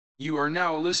You are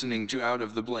now listening to Out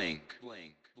of the Blank.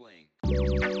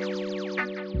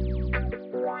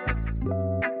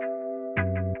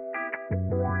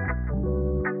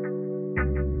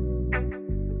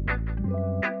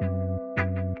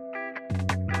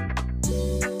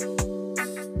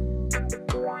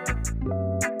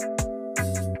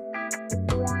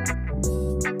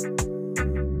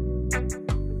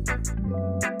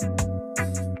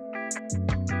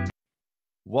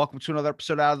 Welcome to another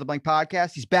episode Out of the Blank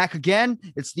podcast. He's back again.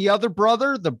 It's the other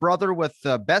brother, the brother with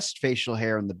the best facial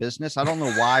hair in the business. I don't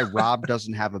know why Rob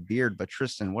doesn't have a beard, but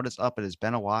Tristan, what is up? It has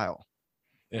been a while.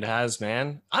 It has,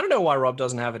 man. I don't know why Rob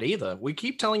doesn't have it either. We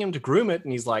keep telling him to groom it,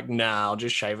 and he's like, "Nah, I'll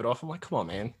just shave it off." I'm like, "Come on,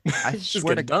 man. I Just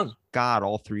swear get to it done." God,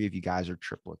 all three of you guys are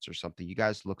triplets or something. You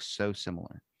guys look so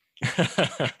similar.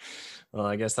 Well,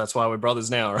 I guess that's why we're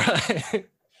brothers now, right?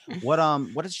 What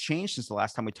has changed since the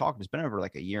last time we talked? It's been over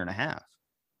like a year and a half.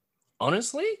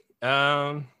 Honestly,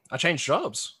 I changed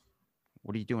jobs.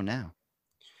 What are you doing now?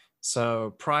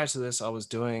 So prior to this, what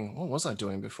was I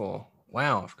doing before?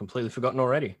 Wow, I've completely forgotten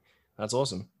already. That's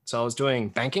awesome. So I was doing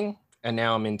banking, and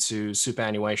now I'm into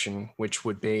superannuation, which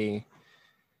would be,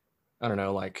 I don't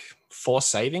know, like forced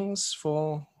savings,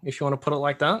 for if you want to put it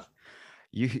like that.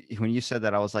 When you said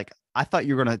that, I was like, I thought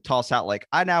you were going to toss out like,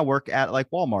 I now work at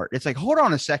like Walmart. It's like, hold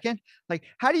on a second. Like,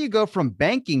 how do you go from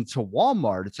banking to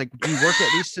Walmart? It's like, do you work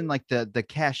at least in like the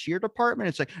cashier department?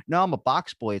 It's like, no, I'm a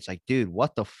box boy. It's like, dude,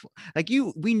 what the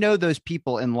we know those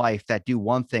people in life that do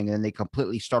one thing and they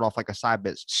completely start off like a side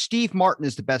business. Steve Martin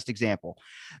is the best example.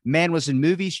 Man was in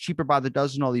movies, Cheaper by the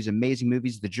Dozen, all these amazing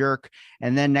movies, The Jerk.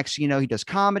 And then next thing you know, he does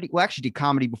comedy. Well, actually did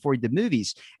comedy before he did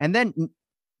movies. And then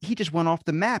he just went off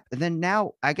the map. And then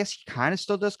now I guess he kind of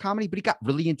still does comedy, but he got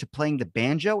really into playing the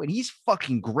banjo and he's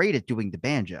fucking great at doing the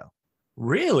banjo.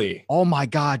 Really? Oh my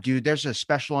God, dude. There's a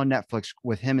special on Netflix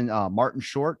with him and Martin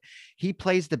Short. He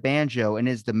plays the banjo and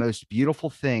is the most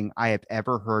beautiful thing I have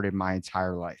ever heard in my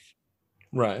entire life.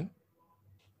 Right.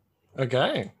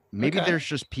 Okay. Maybe there's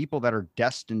just people that are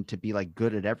destined to be like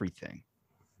good at everything.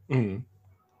 Mm-hmm.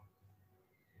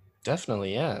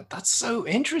 Definitely, yeah. That's so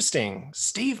interesting.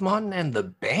 Steve Martin and the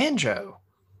banjo.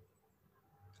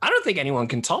 I don't think anyone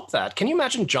can top that. Can you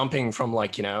imagine jumping from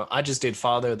like, I just did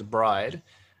Father of the Bride.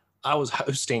 I was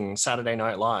hosting Saturday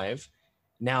Night Live.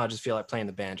 Now I just feel like playing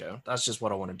the banjo. That's just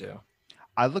what I want to do.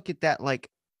 I look at that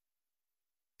like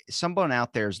someone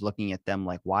out there is looking at them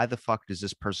like, why the fuck does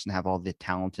this person have all the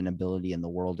talent and ability in the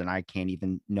world? And I can't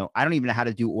even know. I don't even know how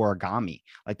to do origami.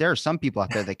 Like there are some people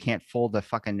out there that can't fold a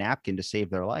fucking napkin to save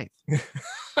their life.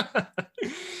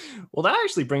 Well, that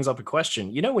actually brings up a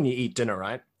question. You know, when you eat dinner,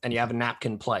 right? And you have a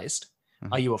napkin placed,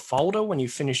 Are you a folder when you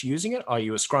finish using it? Or are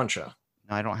you a scruncher?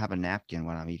 No, I don't have a napkin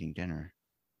when I'm eating dinner.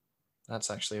 That's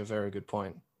actually a very good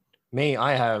point. Me,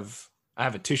 I have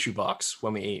a tissue box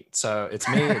when we eat. So it's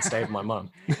me, it's Dave, and my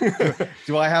mom.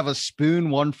 Do I have a spoon,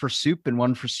 one for soup and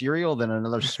one for cereal, then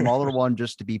another smaller one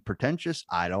just to be pretentious?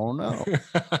 I don't know.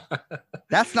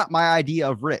 That's not my idea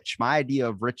of rich. My idea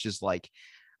of rich is like,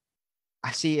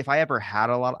 I see if I ever had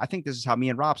a lot, I think this is how me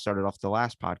and Rob started off the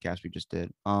last podcast we just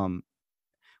did.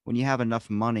 When you have enough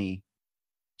money,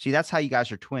 see, that's how you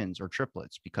guys are twins or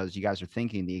triplets, because you guys are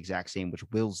thinking the exact same, which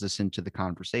wills this into the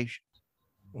conversation.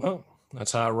 Well,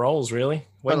 that's how it rolls, really.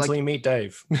 Wait until you meet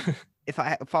Dave. if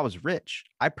I was rich,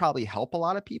 I'd probably help a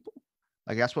lot of people.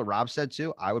 Like that's what Rob said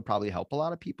too. I would probably help a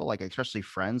lot of people, like especially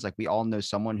friends. Like we all know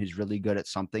someone who's really good at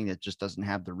something that just doesn't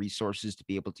have the resources to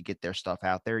be able to get their stuff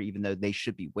out there, even though they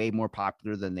should be way more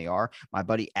popular than they are. My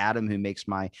buddy Adam, who makes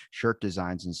my shirt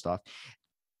designs and stuff,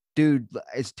 dude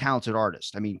is a talented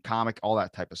artist. I mean, comic, all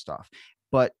that type of stuff.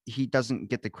 But he doesn't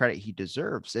get the credit he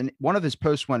deserves. And one of his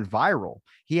posts went viral.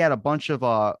 He had a bunch of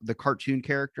the cartoon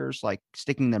characters like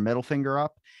sticking their middle finger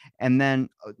up. And then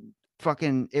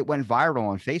it went viral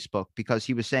on Facebook because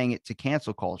he was saying it to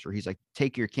cancel culture. He's like,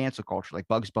 take your cancel culture, like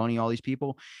Bugs Bunny, all these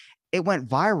people. It went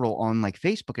viral on like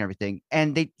Facebook and everything.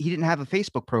 And he didn't have a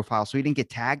Facebook profile, so he didn't get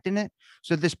tagged in it.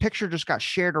 So this picture just got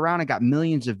shared around and got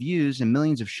millions of views and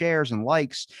millions of shares and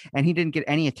likes. And he didn't get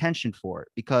any attention for it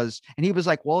and he was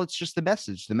like, well, it's just the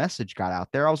message. The message got out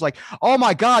there. I was like, oh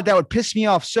my God, that would piss me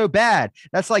off so bad.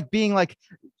 That's like being like,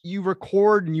 you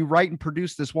record and you write and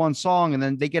produce this one song. And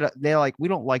then they're like, we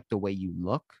don't like the way you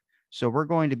look, so we're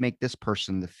going to make this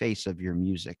person the face of your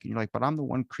music. And you're like, but I'm the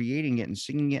one creating it and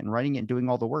singing it and writing it and doing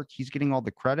all the work. He's getting all the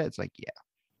credit. It's like, yeah.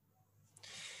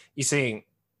 You see,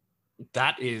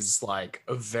 that is like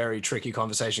a very tricky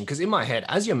conversation, because in my head,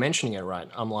 as you're mentioning it, right,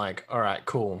 I'm like, all right,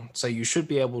 cool. So you should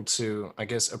be able to, I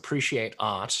guess, appreciate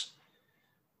art,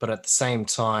 but at the same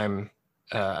time,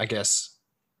 I guess,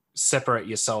 separate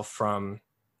yourself from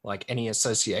like any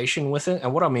association with it.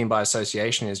 And what I mean by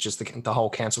association is just the whole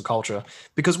cancel culture.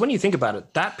 Because when you think about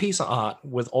it, that piece of art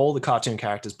with all the cartoon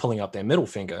characters pulling up their middle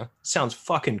finger sounds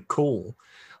fucking cool.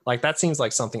 Like that seems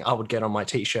like something I would get on my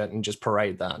t-shirt and just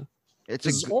parade that. It's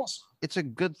This is awesome. it's a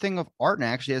good thing of art, and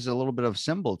actually has a little bit of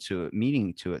symbol to it,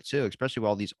 meaning to it too, especially with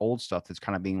all these old stuff that's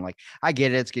kind of being like, I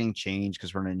get it, it's getting changed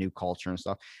because we're in a new culture and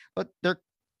stuff, but they're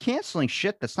canceling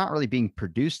shit that's not really being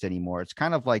produced anymore. It's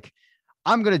kind of like,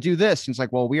 I'm going to do this. And it's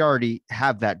like, well, we already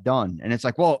have that done. And it's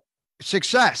like, well,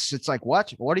 success. It's like,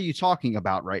 what are you talking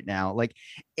about right now? Like,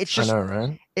 it's just, I know,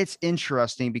 right? it's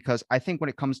interesting because I think when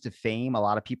it comes to fame, a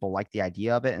lot of people like the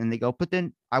idea of it and they go, but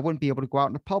then I wouldn't be able to go out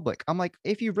in the public. I'm like,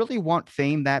 if you really want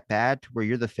fame that bad to where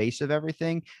you're the face of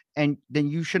everything, and then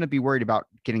you shouldn't be worried about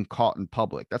getting caught in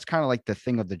public. That's kind of like the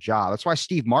thing of the job. That's why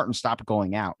Steve Martin stopped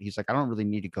going out. He's like, I don't really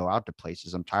need to go out to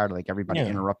places. I'm tired of like everybody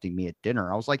interrupting me at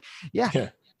dinner. I was like, yeah.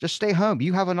 Just stay home.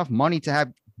 You have enough money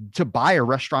to buy a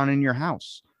restaurant in your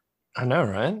house. I know,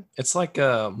 right? It's like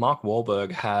Mark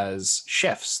Wahlberg has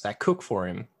chefs that cook for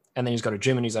him, and then he's got a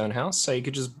gym in his own house, so he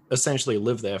could just essentially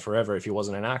live there forever if he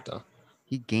wasn't an actor.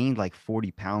 He gained like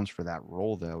 40 pounds for that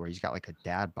role, though, where he's got like a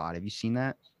dad bod. Have you seen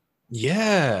that?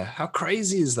 Yeah. How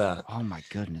crazy is that? Oh, my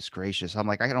goodness gracious. I'm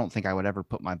like, I don't think I would ever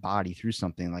put my body through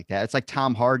something like that. It's like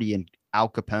Tom Hardy and Al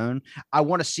Capone. I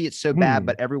want to see it so bad,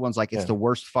 but everyone's like, it's the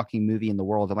worst fucking movie in the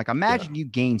world. I'm like, imagine you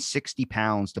gain 60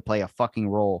 pounds to play a fucking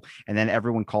role, and then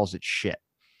everyone calls it shit.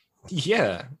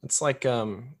 Yeah. It's like,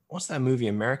 what's that movie,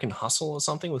 American Hustle or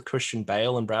something, with Christian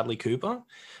Bale and Bradley Cooper?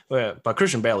 But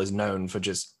Christian Bale is known for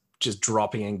just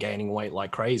dropping and gaining weight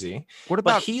like crazy. What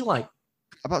about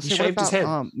shaved his head?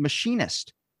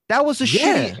 Machinist? That was a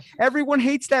shitty. Everyone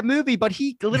hates that movie, but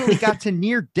he literally got to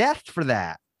near death for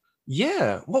that.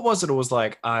 Yeah. What was it? It was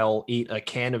like, I'll eat a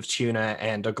can of tuna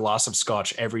and a glass of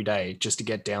scotch every day just to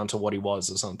get down to what he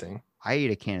was or something. I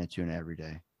eat a can of tuna every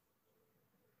day.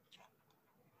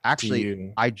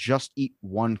 Actually, I just eat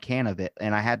one can of it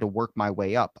and I had to work my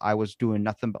way up. I was doing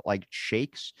nothing but like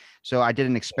shakes. So I did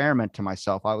an experiment to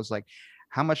myself. I was like,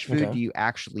 how much food do you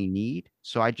actually need?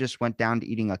 So I just went down to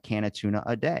eating a can of tuna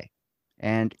a day,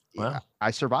 and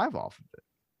I survive off of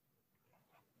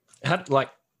it.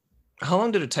 How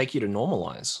long did it take you to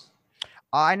normalize?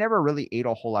 I never really ate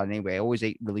a whole lot anyway. I always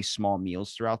ate really small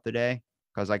meals throughout the day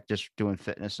because like just doing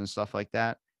fitness and stuff like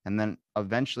that. And then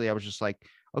eventually I was just like,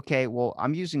 okay, well,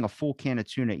 I'm using a full can of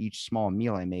tuna each small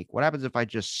meal I make. What happens if I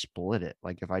just split it?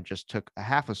 Like if I just took a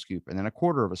half a scoop and then a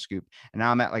quarter of a scoop, and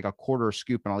now I'm at like a quarter of a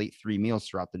scoop, and I'll eat 3 meals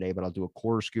throughout the day, but I'll do a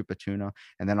quarter scoop of tuna,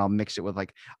 and then I'll mix it with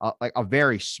like a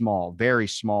very small,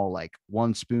 like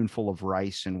 1 spoonful of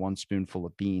rice and 1 spoonful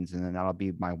of beans. And then that'll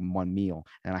be my 1 meal.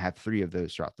 And I have 3 of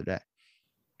those throughout the day.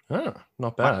 Oh,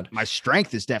 not bad. My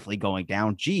strength is definitely going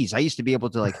down. Geez, I used to be able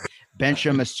to like bench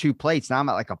them as 2 plates. Now I'm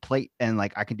at like a plate, and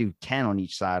like I can do 10 on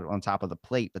each side on top of the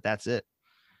plate, but that's it.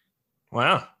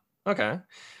 Wow. Okay.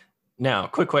 Now,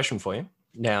 quick question for you.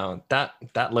 Now, that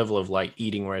level of like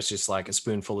eating where it's just like a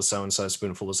spoonful of so-and-so,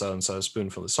 spoonful of so-and-so,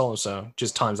 spoonful of so-and-so,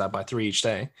 just times that by 3 each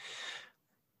day.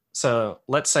 So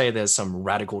let's say there's some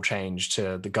radical change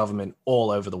to the government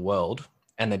all over the world,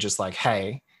 and they're just like,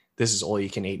 hey, this is all you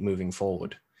can eat moving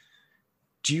forward.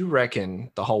 Do you reckon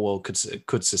the whole world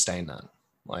could sustain that,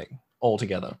 like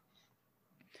altogether?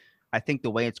 I think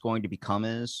the way it's going to become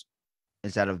is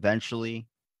that eventually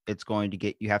it's going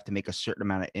to you have to make a certain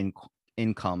amount of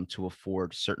income to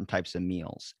afford certain types of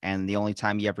meals. And the only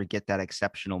time you ever get that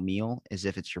exceptional meal is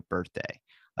if it's your birthday.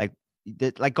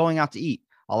 Like going out to eat.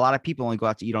 A lot of people only go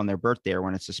out to eat on their birthday or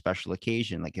when it's a special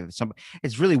occasion. Like if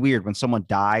it's really weird when someone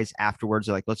dies afterwards.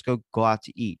 They're like, let's go out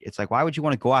to eat. It's like, why would you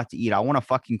want to go out to eat? I want to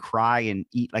fucking cry and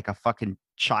eat like a fucking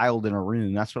child in a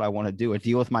room. That's what I want to do. I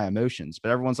deal with my emotions.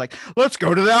 But everyone's like, let's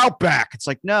go to the Outback. It's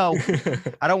like, no,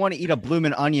 I don't want to eat a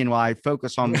bloomin' onion while I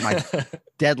focus on my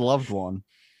dead loved one.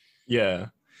 Yeah.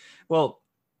 Well,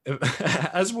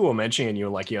 as we were mentioning, you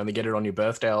were like, you only get it on your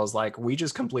birthday. I was like, we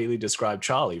just completely described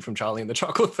Charlie from Charlie and the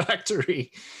Chocolate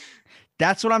Factory.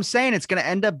 That's what I'm saying. It's going to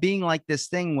end up being like this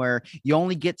thing where you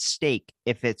only get steak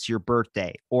if it's your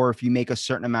birthday, or if you make a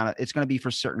certain amount of, it's going to be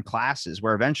for certain classes,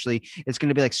 where eventually it's going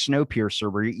to be like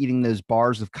Snowpiercer, where you're eating those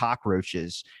bars of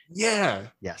cockroaches. Yeah.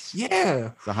 Yes.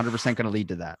 Yeah. It's 100% going to lead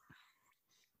to that.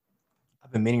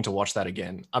 I've been meaning to watch that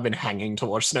again. I've been hanging to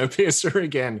watch Snowpiercer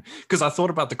again because I thought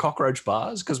about the cockroach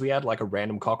bars, because we had like a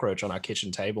random cockroach on our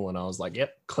kitchen table, and I was like,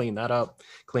 yep, clean that up,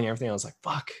 clean everything. I was like,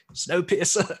 fuck,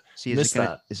 Snowpiercer. See, is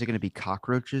it going to be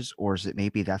cockroaches, or is it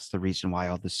maybe that's the reason why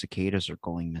all the cicadas are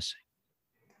going missing?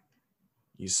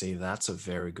 You see, that's a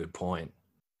very good point.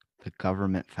 The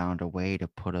government found a way to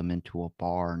put them into a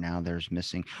bar. Now there's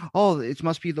missing. Oh, it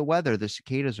must be the weather. The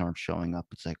cicadas aren't showing up.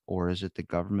 It's like, or is it the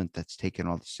government that's taking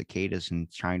all the cicadas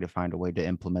and trying to find a way to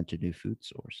implement a new food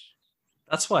source?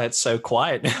 That's why it's so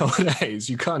quiet nowadays.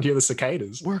 You can't hear the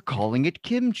cicadas. We're calling it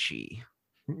kimchi.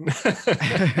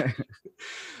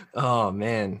 Oh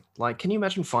man, like, can you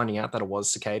imagine finding out that it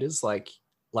was cicadas? Like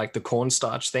the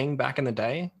cornstarch thing back in the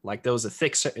day. Like there was a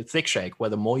thick shake where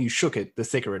the more you shook it, the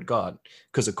thicker it got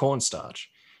because of cornstarch.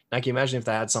 Now, can you imagine if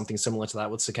they had something similar to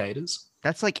that with cicadas?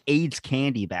 That's like AIDS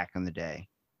candy back in the day.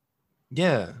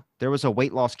 Yeah. There was a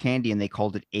weight loss candy and they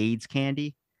called it AIDS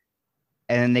candy.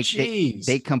 And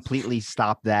they completely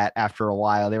stopped that after a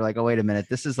while. They were like, oh, wait a minute.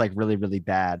 This is like really, really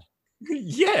bad.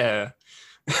 Yeah.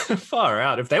 Far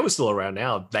out. If they were still around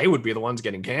now, they would be the ones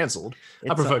getting canceled.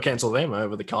 I prefer cancel them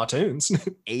over the cartoons.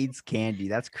 AIDS candy.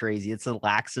 That's crazy. It's a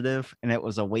laxative and it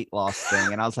was a weight loss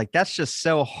thing. And I was like, that's just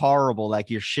so horrible. Like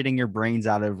you're shitting your brains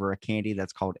out over a candy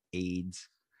that's called AIDS.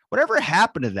 Whatever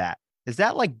happened to that? Is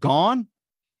that like gone?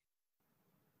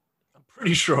 I'm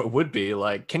pretty sure it would be.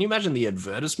 Like, can you imagine the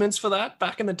advertisements for that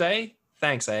back in the day?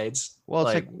 Thanks, AIDS. Well,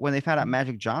 it's like when they found out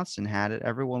Magic Johnson had it,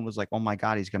 everyone was like, oh my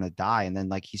God, he's going to die. And then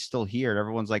like, he's still here. And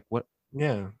everyone's like, what?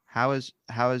 Yeah. How is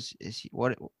he,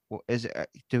 what is it?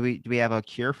 Do we have a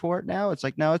cure for it now? It's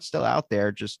like, no, it's still out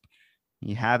there. Just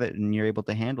you have it and you're able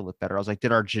to handle it better. I was like,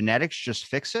 did our genetics just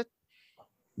fix it?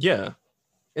 Yeah.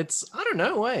 It's, I don't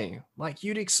know, way. Like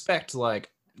you'd expect, like,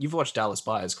 you've watched Dallas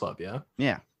Buyers Club, yeah?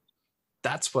 Yeah.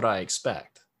 That's what I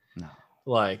expect. No.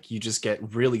 Like you just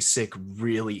get really sick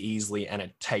really easily and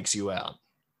it takes you out.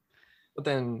 But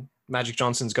then Magic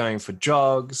Johnson's going for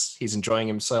jogs. He's enjoying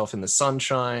himself in the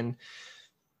sunshine.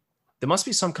 There must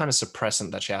be some kind of suppressant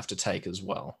that you have to take as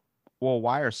well. Well,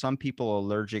 why are some people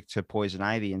allergic to poison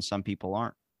ivy and some people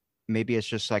aren't? Maybe it's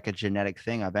just like a genetic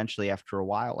thing eventually after a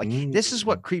while. Like this is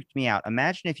what creeped me out.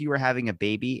 Imagine if you were having a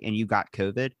baby and you got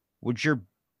COVID. Would your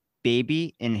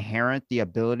baby inherit the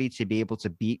ability to be able to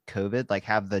beat COVID, like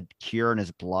have the cure in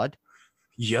his blood?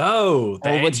 Yo,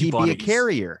 or would he be a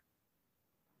carrier?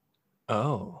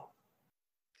 Oh.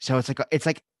 So it's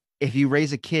like if you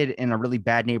raise a kid in a really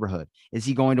bad neighborhood, is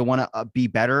he going to want to be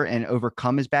better and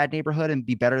overcome his bad neighborhood and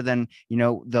be better than,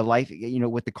 the life,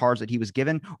 with the cards that he was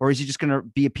given? Or is he just going to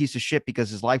be a piece of shit because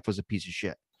his life was a piece of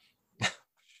shit?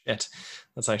 Shit.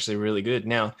 That's actually really good.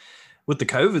 Now, with the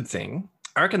COVID thing,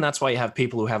 I reckon that's why you have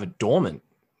people who have it dormant.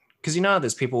 Because,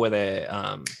 there's people where they're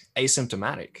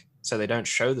asymptomatic. So they don't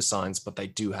show the signs, but they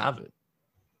do have it.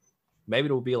 Maybe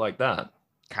it'll be like that.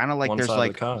 Kind of like there's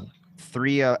like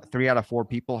three out of 4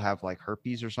 people have like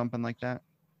herpes or something like that.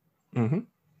 Mm-hmm.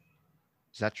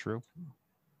 Is that true?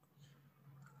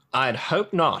 I'd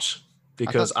hope not,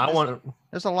 because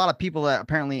there's a lot of people that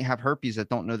apparently have herpes that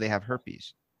don't know they have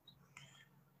herpes.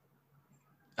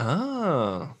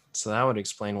 Oh, so that would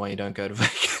explain why you don't go to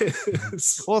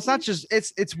Vegas. Well, it's not just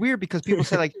it's weird because people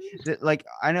say like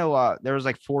I know there was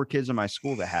like 4 kids in my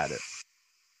school that had it,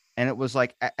 and it was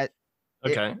like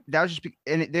okay, that was just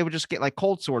they would just get like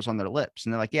cold sores on their lips,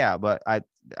 and they're like, yeah, but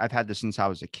I've had this since I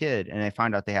was a kid, and they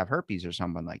find out they have herpes or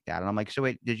something like that, and I'm like, so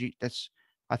wait,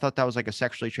 I thought that was like a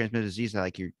sexually transmitted disease that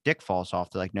like your dick falls off.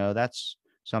 They're like, no, that's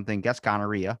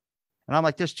gonorrhea. And I'm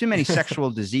like, there's too many sexual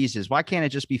diseases. Why can't it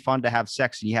just be fun to have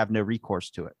sex and you have no recourse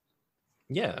to it?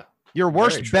 Yeah. Your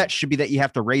worst bet should be that you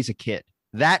have to raise a kid.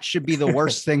 That should be the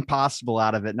worst thing possible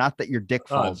out of it. Not that your dick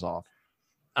falls off.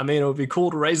 I mean, it would be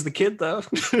cool to raise the kid though.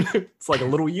 It's like a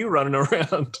little you running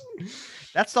around.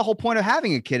 That's the whole point of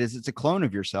having a kid, is it's a clone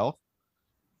of yourself.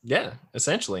 Yeah,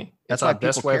 essentially. That's why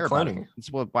best way of cloning.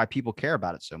 It's why people care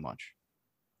about it so much.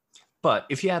 But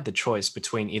if you had the choice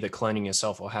between either cloning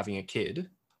yourself or having a kid,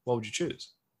 what would you choose?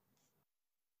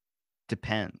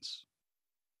 Depends.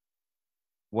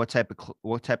 What type of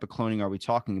cloning are we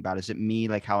talking about? Is it me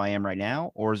like how I am right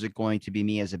now, or is it going to be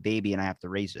me as a baby and I have to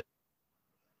raise it?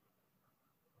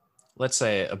 Let's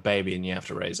say a baby and you have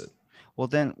to raise it. Well,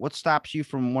 then what stops you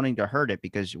from wanting to hurt it?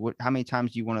 Because how many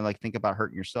times do you want to like think about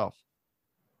hurting yourself?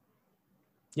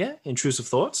 Yeah, intrusive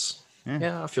thoughts.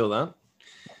 Yeah, I feel that.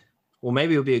 Well,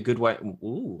 maybe it would be a good way.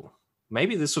 Ooh.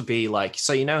 Maybe this would be like,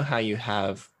 so how you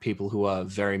have people who are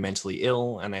very mentally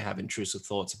ill and they have intrusive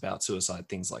thoughts about suicide,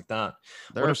 things like that.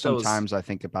 There are some times I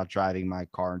think about driving my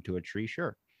car into a tree.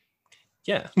 Sure.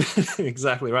 Yeah,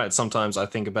 exactly right. Sometimes I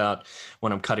think about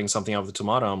when I'm cutting something out of the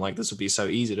tomato, I'm like, this would be so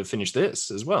easy to finish this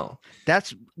as well.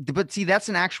 But see, that's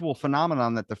an actual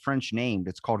phenomenon that the French named.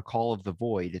 It's called Call of the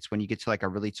Void. It's when you get to like a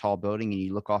really tall building and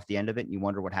you look off the end of it and you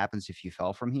wonder what happens if you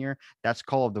fell from here. That's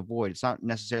Call of the Void. It's not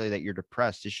necessarily that you're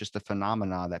depressed. It's just a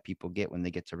phenomenon that people get when they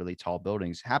get to really tall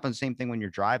buildings. It happens the same thing when you're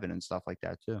driving and stuff like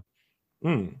that too.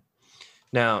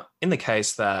 Now, in the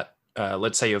case that,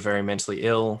 let's say you're very mentally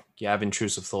ill, you have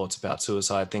intrusive thoughts about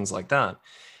suicide, things like that.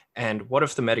 And what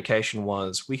if the medication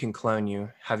was, we can clone you,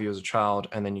 have you as a child,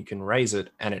 and then you can raise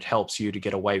it, and it helps you to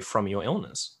get away from your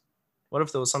illness? What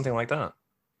if there was something like that?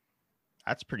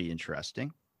 That's pretty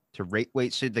interesting. To rate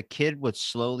wait, so the kid would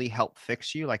slowly help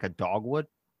fix you like a dog would?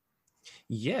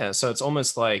 Yeah, so it's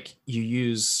almost like you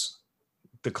use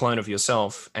the clone of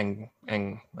yourself and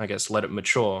I guess let it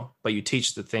mature, but you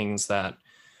teach the things that,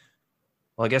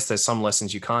 well, I guess there's some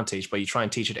lessons you can't teach, but you try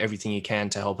and teach it everything you can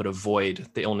to help it avoid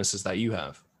the illnesses that you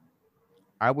have.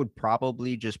 I would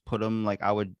probably just put him like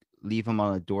I would leave him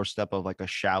on a doorstep of like a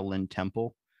Shaolin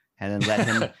temple and then let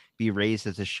him be raised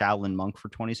as a Shaolin monk for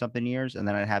 20 something years. And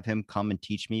then I'd have him come and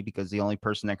teach me because the only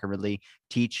person that can really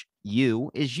teach you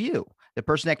is you. The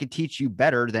person that can teach you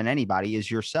better than anybody is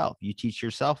yourself. You teach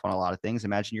yourself on a lot of things.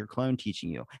 Imagine your clone teaching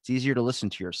you. It's easier to listen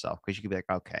to yourself because you could be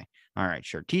like, okay, all right,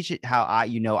 sure. Teach it how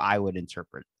I would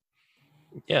interpret.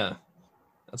 Yeah,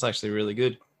 that's actually really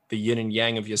good. The yin and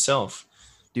yang of yourself.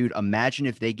 Dude, imagine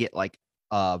if they get like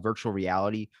virtual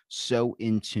reality so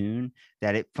in tune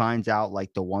that it finds out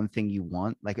like the one thing you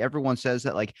want. Like everyone says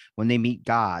that like when they meet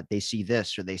God, they see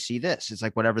this or they see this. It's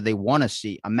like whatever they want to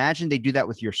see. Imagine they do that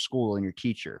with your school and your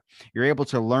teacher. You're able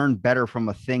to learn better from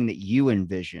a thing that you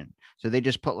envision. So they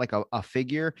just put like a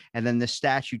figure and then the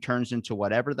statue turns into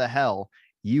whatever the hell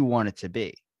you want it to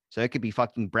be. So it could be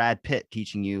fucking Brad Pitt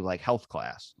teaching you like health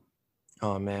class.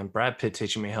 Oh man, Brad Pitt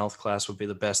teaching me health class would be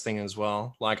the best thing as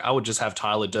well. Like I would just have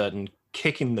Tyler Durden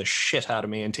kicking the shit out of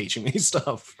me and teaching me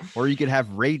stuff. Or you could have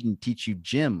Raiden teach you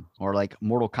gym or like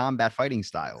Mortal Kombat fighting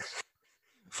styles.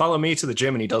 Follow me to the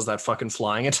gym and he does that fucking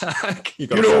flying attack. You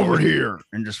Get over here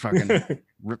and just fucking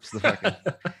rips the fucking.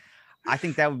 I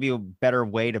think that would be a better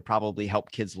way to probably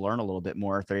help kids learn a little bit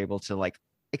more if they're able to like,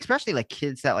 especially like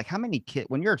kids that like how many kids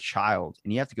when you're a child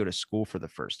and you have to go to school for the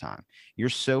first time, you're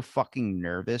so fucking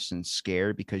nervous and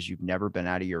scared because you've never been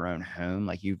out of your own home.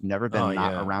 Like you've never been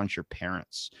around your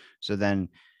parents. So then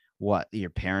what your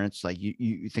parents like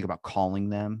you think about calling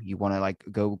them, you want to like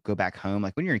go back home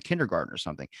like when you're in kindergarten or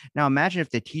something. Now imagine if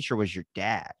the teacher was your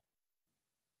dad.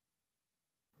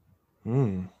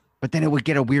 But then it would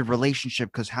get a weird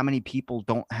relationship because how many people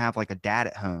don't have like a dad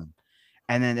at home?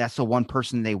 And then that's the one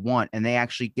person they want. And they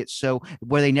actually get so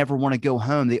where they never want to go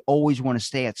home. They always want to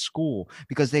stay at school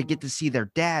because they get to see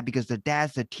their dad because their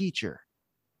dad's the teacher.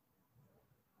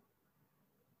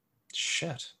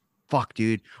 Shit. Fuck,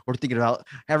 dude. We're thinking about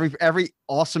every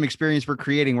awesome experience we're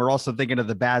creating. We're also thinking of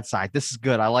the bad side. This is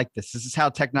good. I like this. This is how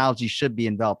technology should be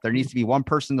enveloped. There needs to be one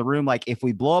person in the room. Like if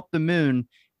we blow up the moon,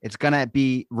 it's going to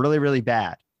be really, really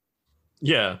bad.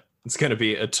 Yeah, it's going to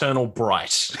be eternal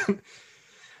bright.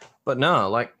 But no,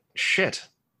 like, shit.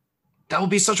 That would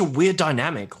be such a weird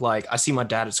dynamic. Like, I see my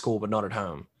dad at school, but not at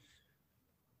home.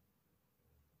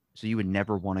 So you would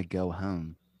never want to go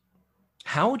home.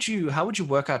 How would you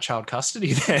work out child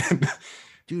custody then?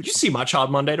 Dude, you see my child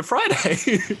Monday to Friday.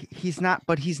 he's not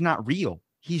real.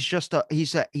 He's just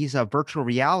he's a virtual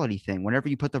reality thing. Whenever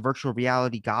you put the virtual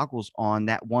reality goggles on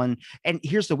that one, and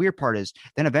here's the weird part is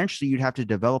then eventually you'd have to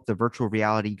develop the virtual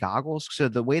reality goggles. So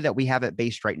the way that we have it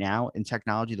based right now in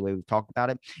technology, the way we've talked about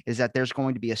it, is that there's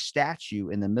going to be a statue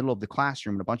in the middle of the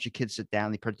classroom and a bunch of kids sit down,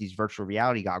 they put these virtual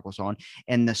reality goggles on,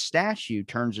 and the statue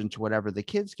turns into whatever the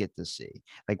kids get to see,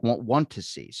 like want to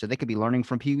see. So they could be learning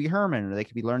from Pee Wee Herman, or they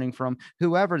could be learning from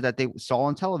whoever that they saw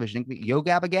on television, Yo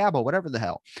Gabba Gabba, whatever the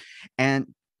hell. And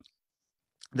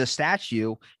the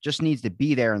statue just needs to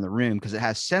be there in the room because it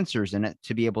has sensors in it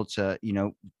to be able to,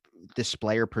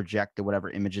 display or project the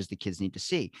whatever images the kids need to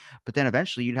see. But then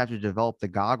eventually you'd have to develop the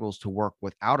goggles to work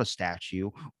without a statue,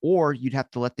 or you'd have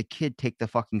to let the kid take the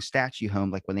fucking statue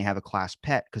home, like when they have a class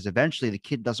pet, because eventually the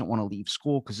kid doesn't want to leave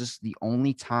school because this is the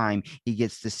only time he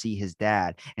gets to see his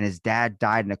dad. And his dad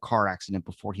died in a car accident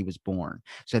before he was born.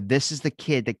 So this is the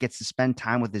kid that gets to spend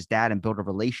time with his dad and build a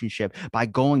relationship by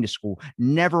going to school,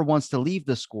 never wants to leave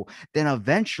the school. Then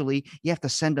eventually you have to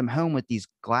send him home with these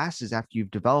glasses after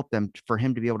you've developed them for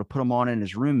him to be able to put them on in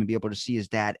his room and be able to see his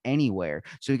dad anywhere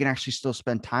so he can actually still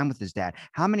spend time with his dad.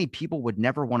 How many people would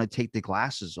never want to take the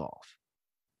glasses off?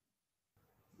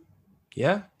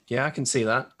 Yeah, I can see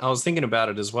that. I was thinking about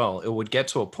it as well. It would get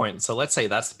to a point. So let's say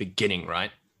that's the beginning,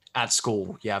 right? At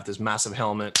school, you have this massive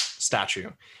helmet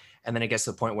statue, and then it gets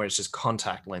to the point where it's just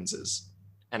contact lenses,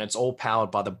 and it's all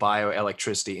powered by the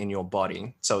bioelectricity in your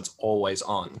body. So it's always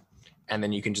on. And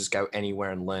then you can just go anywhere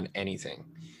and learn anything.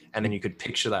 And then you could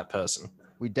picture that person.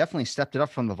 We definitely stepped it up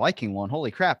from the Viking one.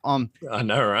 Holy crap. I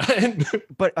know, right?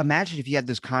 But imagine if you had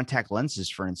those contact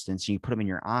lenses, for instance, and you put them in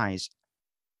your eyes.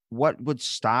 what would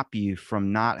stop you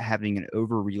from not having an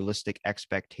over realistic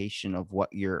expectation of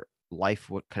what your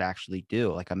life could actually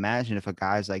do? Like, imagine if a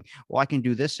guy's like, well, I can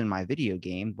do this in my video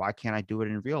game, why can't I do it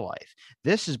in real life?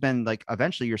 This has been like,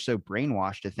 eventually you're so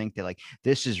brainwashed to think that like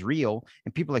this is real,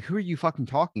 and people are like, who are you fucking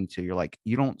talking to? You're like,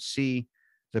 you don't see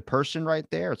the person right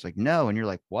there? It's like, no. And you're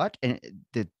like, what? And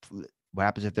what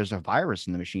happens if there's a virus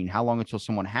in the machine? How long until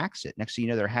someone hacks it? Next thing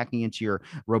you know, they're hacking into your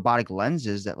robotic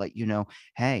lenses that let you know,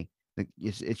 hey,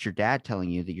 it's your dad telling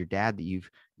you that your dad that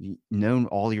you've known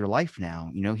all your life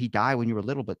now. You know, he died when you were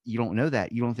little, but you don't know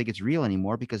that. You don't think it's real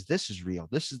anymore because this is real.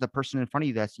 This is the person in front of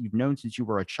you that you've known since you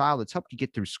were a child. That's helped you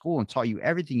get through school and taught you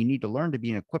everything you need to learn to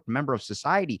be an equipped member of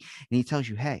society. And he tells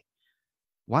you, hey,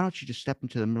 why don't you just step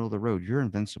into the middle of the road? You're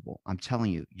invincible. I'm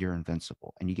telling you, you're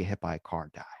invincible. And you get hit by a car,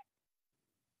 die.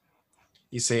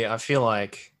 You see, I feel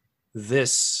like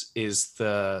this is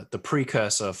the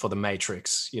precursor for the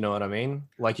Matrix. You know what I mean?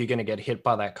 Like, you're going to get hit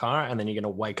by that car and then you're going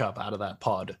to wake up out of that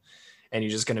pod and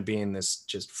you're just going to be in this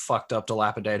just fucked up,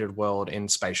 dilapidated world in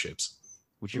spaceships.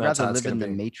 Would you rather live in the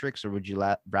Matrix, or would you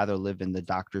rather live in the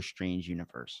Doctor Strange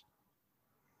universe?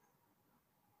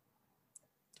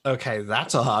 Okay,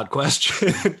 that's a hard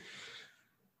question.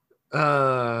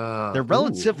 They're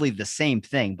relatively the same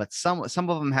thing, but some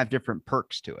of them have different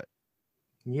perks to it.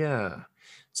 Yeah.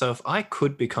 So if I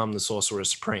could become the Sorcerer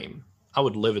Supreme, I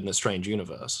would live in the Strange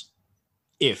universe.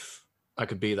 If I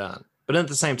could be that. But at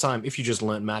the same time, if you just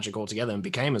learned magic altogether and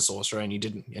became a sorcerer and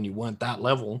you weren't that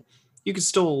level, you could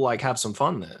still like have some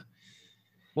fun there.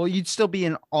 Well, you'd still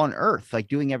be on Earth, like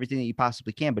doing everything that you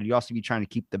possibly can, but you'd also be trying to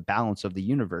keep the balance of the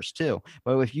universe too.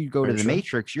 But if you go to the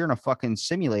Matrix, you're in a fucking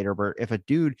simulator where if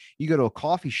you go to a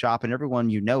coffee shop and everyone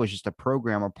you know is just a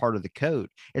program or part of the code.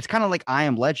 It's kind of like I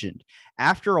Am Legend.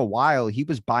 After a while, he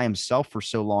was by himself for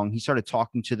so long, he started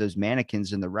talking to those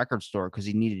mannequins in the record store because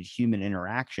he needed human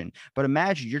interaction. But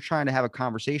imagine you're trying to have a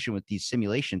conversation with these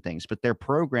simulation things, but they're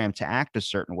programmed to act a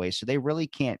certain way. So they really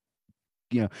can't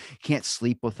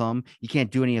sleep with them. You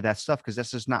can't do any of that stuff because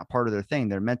that's just not part of their thing.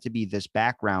 They're meant to be this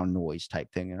background noise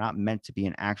type thing. They're not meant to be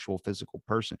an actual physical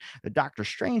person. The Doctor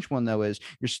Strange one, though, is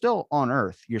you're still on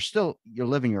Earth. You're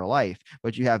living your life,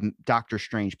 but you have Doctor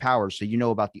Strange powers. So you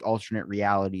know about the alternate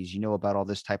realities. You know about all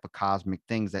this type of cosmic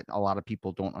things that a lot of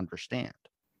people don't understand.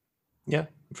 Yeah,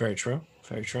 very true.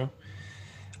 Very true.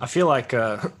 I feel like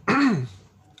I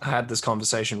had this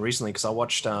conversation recently because I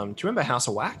watched, do you remember House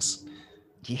of Wax?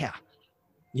 Yeah.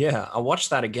 Yeah, I watched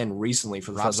that again recently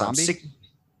for the first time.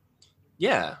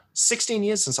 Yeah, 16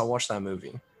 years since I watched that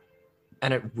movie.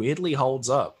 And it weirdly holds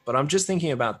up. But I'm just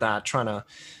thinking about that, trying to,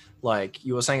 like,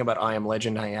 you were saying about I Am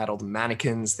Legend, how he had all the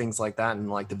mannequins, things like that, and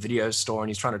like the video store, and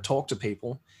he's trying to talk to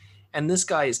people. And this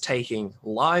guy is taking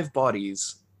live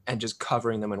bodies and just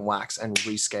covering them in wax and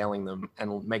rescaling them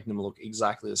and making them look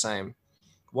exactly the same.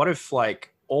 What if,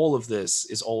 like, all of this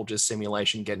is all just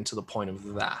simulation getting to the point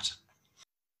of that?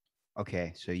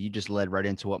 Okay, so you just led right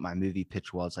into what my movie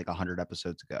pitch was like 100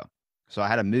 episodes ago. So I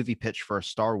had a movie pitch for a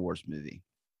Star Wars movie.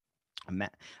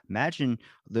 Imagine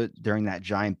during that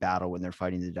giant battle when they're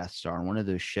fighting the Death Star, and one of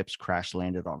those ships crash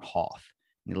landed on Hoth.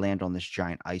 And they land on this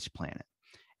giant ice planet,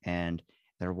 and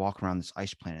they're walking around this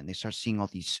ice planet, and they start seeing all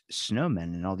these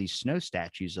snowmen and all these snow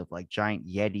statues of like giant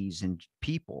yetis and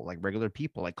people, like regular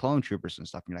people, like clone troopers and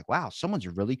stuff. And you're like, wow, someone's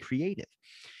really creative.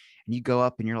 And you go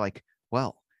up and you're like,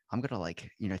 well, I'm going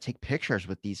to take pictures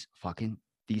with these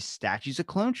statues of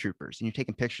clone troopers. And you're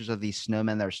taking pictures of these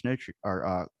snowmen that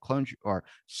are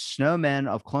snowmen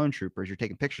of clone troopers. You're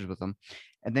taking pictures with them.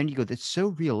 And then you go, that's so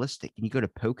realistic. And you go to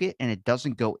poke it and it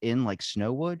doesn't go in like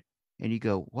snow would. And you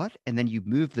go, what? And then you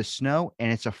move the snow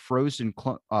and it's a frozen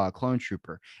clone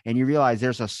trooper. And you realize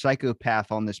there's a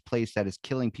psychopath on this place that is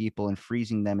killing people and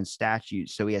freezing them in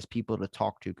statues. So he has people to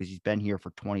talk to because he's been here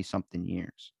for 20 something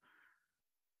years.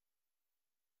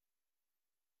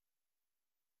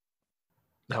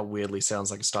 That weirdly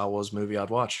sounds like a Star Wars movie I'd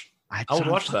watch. I would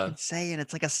watch that. Saying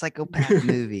it's like a psychopath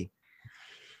movie.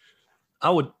 I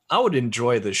would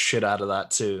enjoy the shit out of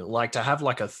that too. Like to have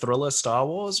like a thriller Star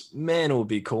Wars, man, it would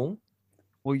be cool.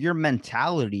 Well, your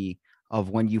mentality of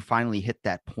when you finally hit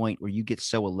that point where you get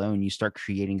so alone, you start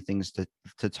creating things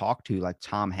to talk to, like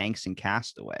Tom Hanks in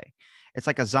Castaway. It's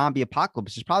like a zombie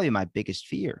apocalypse is probably my biggest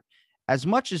fear. As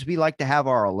much as we like to have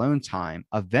our alone time,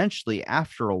 eventually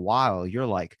after a while, you're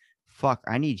like, fuck,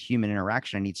 I need human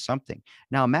interaction. I need something.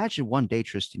 Now imagine one day,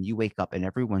 Tristan, you wake up and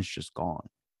everyone's just gone.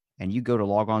 And you go to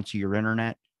log on to your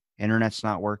internet's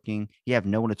not working. You have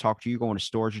no one to talk to. You're going to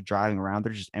stores, you're driving around.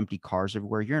 There's just empty cars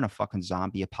everywhere. You're in a fucking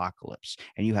zombie apocalypse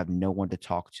and you have no one to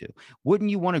talk to.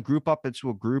 Wouldn't you want to group up into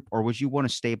a group, or would you want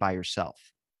to stay by yourself?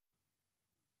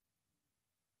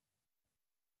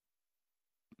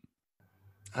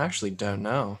 I actually don't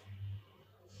know.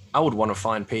 I would want to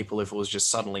find people if it was just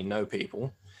suddenly no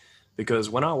people. Because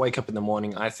when I wake up in the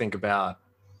morning, I think about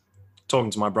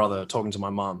talking to my brother, talking to my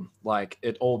mum. Like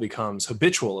it all becomes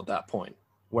habitual at that point.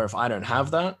 Where if I don't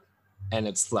have that and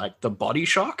it's like the body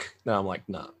shock, then I'm like,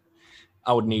 no,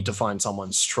 I would need to find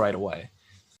someone straight away.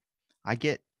 I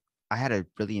had a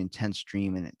really intense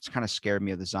dream and it's kind of scared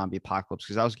me of the zombie apocalypse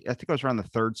because I think I was around the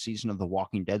third season of The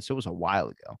Walking Dead. So it was a while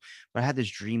ago, but I had this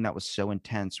dream that was so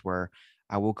intense where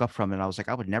I woke up from it and I was like,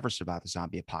 I would never survive the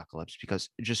zombie apocalypse because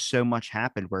just so much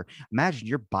happened where imagine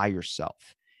you're by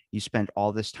yourself. You spend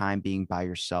all this time being by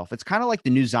yourself. It's kind of like the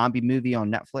new zombie movie on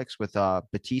Netflix with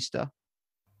Batista.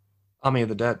 Army of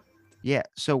the Dead. Yeah.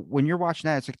 So when you're watching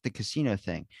that, it's like the casino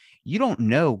thing. You don't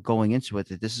know going into it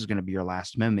that this is going to be your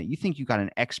last moment. You think you got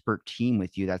an expert team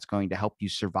with you that's going to help you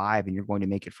survive and you're going to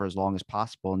make it for as long as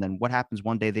possible. And then what happens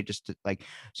one day? They just like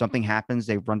something happens,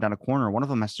 they run down a corner. One of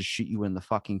them has to shoot you in the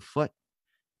fucking foot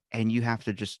and you have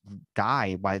to just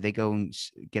die while they go and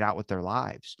get out with their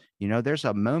lives. You know, there's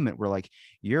a moment where like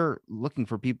you're looking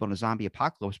for people in a zombie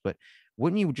apocalypse, but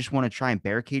wouldn't you just want to try and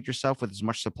barricade yourself with as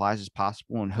much supplies as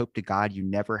possible and hope to God you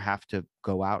never have to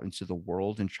go out into the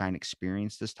world and try and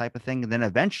experience this type of thing? And then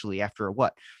eventually, after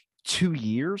what, 2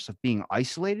 years of being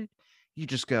isolated, you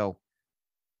just go,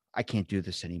 I can't do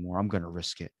this anymore. I'm going to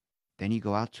risk it. Then you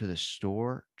go out to the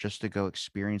store just to go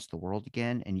experience the world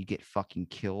again and you get fucking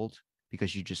killed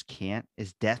because you just can't.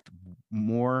 Is death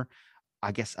more,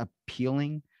 I guess,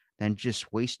 appealing than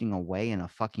just wasting away in a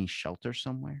fucking shelter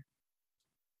somewhere?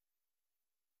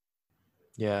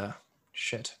 Yeah.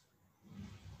 Shit.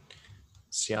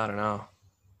 See, I don't know.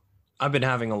 I've been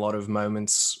having a lot of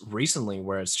moments recently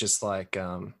where it's just like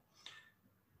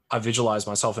I visualize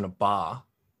myself in a bar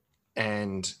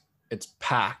and it's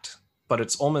packed, but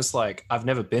it's almost like I've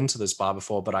never been to this bar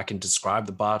before, but I can describe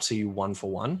the bar to you one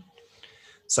for one.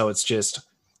 So it's just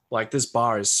like this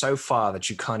bar is so far that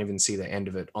you can't even see the end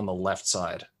of it on the left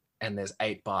side. And there's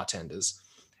 8 bartenders.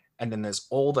 And then there's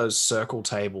all those circle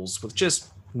tables with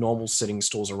just normal sitting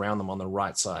stools around them on the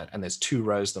right side. And there's 2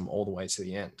 rows of them all the way to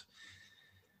the end.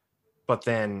 But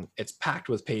then it's packed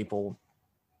with people.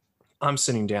 I'm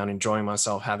sitting down, enjoying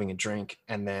myself, having a drink.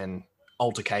 And then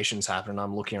altercations happen. And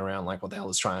I'm looking around like,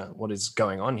 what is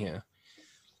going on here?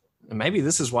 And maybe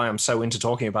this is why I'm so into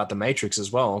talking about the Matrix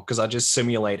as well, because I just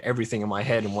simulate everything in my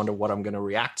head and wonder what I'm going to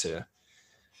react to.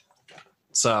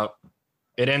 So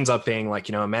it ends up being like,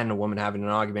 a man and a woman having an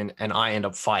argument and I end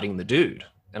up fighting the dude.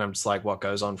 And I'm just like, what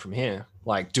goes on from here?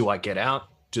 Like, do I get out?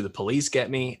 Do the police get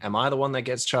me? Am I the one that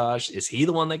gets charged? Is he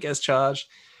the one that gets charged?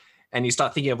 And you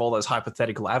start thinking of all those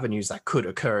hypothetical avenues that could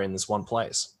occur in this one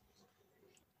place.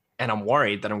 And I'm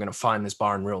worried that I'm going to find this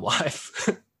bar in real life.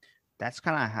 That's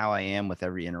kind of how I am with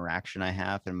every interaction I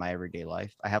have in my everyday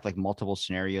life. I have like multiple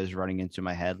scenarios running into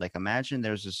my head. Like imagine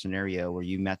there's a scenario where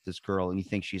you met this girl and you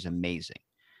think she's amazing.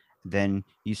 Then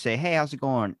you say, hey, how's it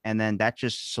going? And then that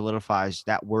just solidifies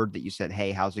that word that you said,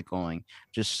 hey, how's it going?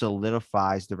 Just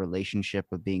solidifies the relationship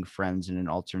of being friends in an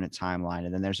alternate timeline.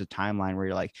 And then there's a timeline where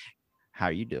you're like, how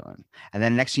are you doing? And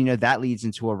then next thing you know, that leads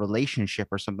into a relationship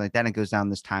or something like that. And it goes down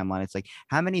this timeline. It's like,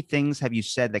 how many things have you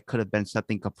said that could have been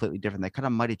something completely different that kind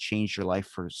of might have changed your life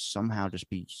for somehow just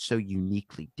be so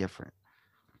uniquely different?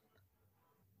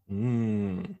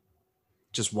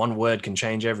 Just one word can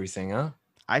change everything, huh?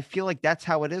 I feel like that's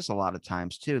how it is a lot of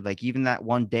times too. Like even that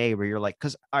one day where you're like,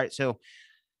 because all right, so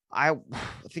I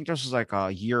think this was like a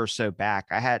year or so back.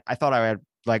 I thought I had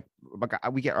like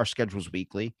we get our schedules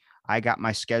weekly. I got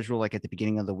my schedule like at the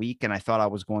beginning of the week, and I thought I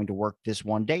was going to work this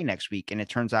one day next week, and it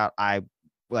turns out I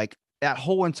like that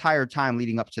whole entire time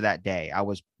leading up to that day, I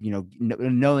was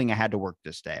knowing I had to work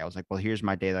this day. I was like, well, here's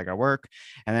my day that I got to work,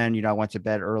 and then I went to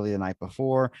bed early the night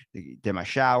before, did my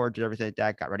shower, did everything like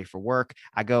that, got ready for work.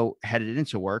 I go headed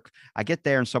into work. I get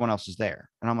there and someone else is there,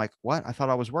 and I'm like, what? I thought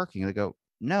I was working. They go,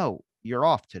 no, you're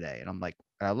off today. And I'm like,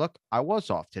 and I look, I was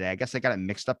off today. I guess I got it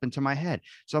mixed up into my head.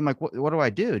 So I'm like, what do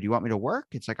I do? Do you want me to work?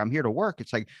 It's like, I'm here to work.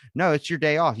 It's like, no, it's your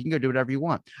day off. You can go do whatever you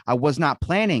want. I was not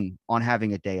planning on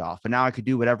having a day off, but now I could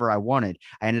do whatever I wanted.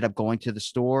 I ended up going to the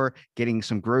store, getting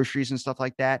some groceries and stuff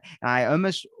like that. And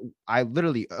I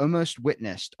literally almost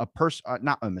witnessed a person,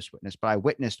 not almost witnessed, but I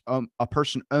witnessed a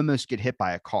person almost get hit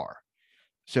by a car.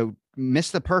 So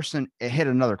missed the person, it hit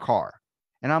another car.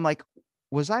 And I'm like,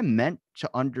 was I meant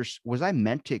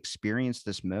to experience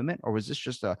this moment, or was this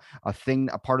just a thing,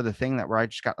 a part of the thing that where I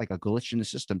just got like a glitch in the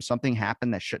system? Something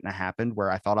happened that shouldn't have happened where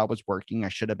I thought I was working. I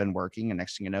should have been working. And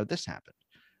next thing you know, this happened.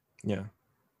 Yeah.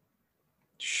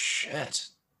 Shit.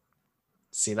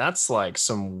 See, that's like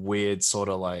some weird sort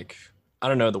of like, I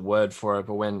don't know the word for it,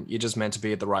 but when you're just meant to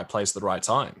be at the right place at the right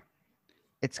time.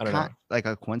 It's I don't know. like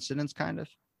a coincidence, kind of,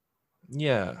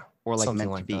 Yeah. or like Something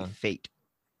meant to like be that. fate,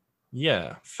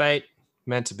 Yeah. Fate,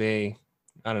 meant to be.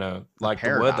 I don't know. a Like the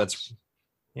word that's, paradox,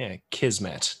 yeah,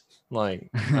 kismet. Like,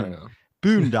 I don't know.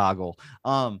 boondoggle.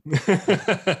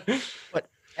 But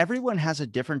everyone has a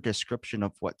different description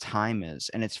of what time is.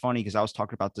 And it's funny because I was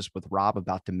talking about this with Rob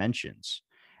about dimensions.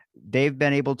 They've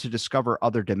been able to discover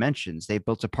other dimensions. They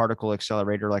built a particle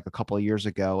accelerator like a couple of years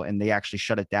ago, and they actually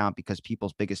shut it down because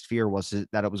people's biggest fear was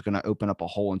that it was going to open up a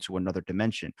hole into another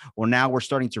dimension. Well, now we're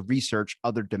starting to research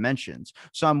other dimensions.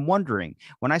 So I'm wondering,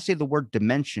 when I say the word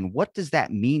dimension, what does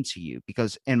that mean to you?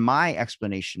 Because in my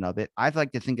explanation of it, I'd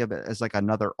like to think of it as like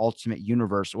another ultimate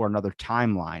universe or another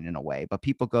timeline in a way, but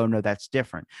people go, no, that's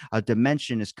different. A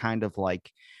dimension is kind of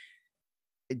like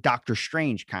Doctor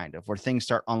Strange, kind of, where things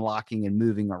start unlocking and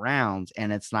moving around,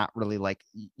 and it's not really like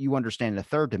you understand the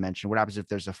third dimension. What happens if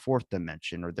there's a fourth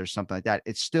dimension or there's something like that?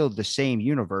 It's still the same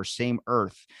universe, same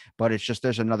Earth, but it's just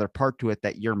there's another part to it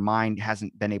that your mind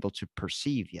hasn't been able to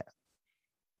perceive yet.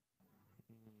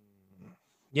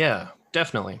 Yeah,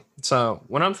 definitely. So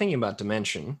when I'm thinking about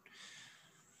dimension,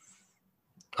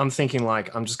 I'm thinking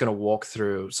like I'm just going to walk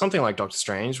through something like Doctor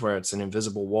Strange, where it's an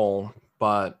invisible wall,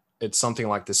 but it's something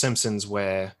like The Simpsons,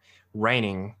 where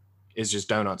raining is just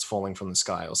donuts falling from the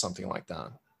sky or something like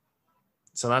that.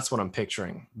 So that's what I'm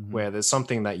picturing, where there's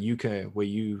something that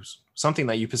something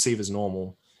that you perceive as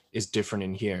normal is different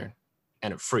in here,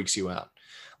 and it freaks you out.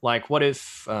 Like, what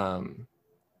if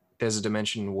there's a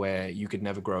dimension where you could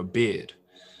never grow a beard,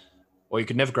 or you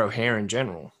could never grow hair in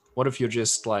general? What if you're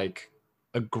just like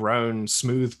a grown,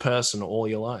 smooth person all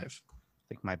your life? I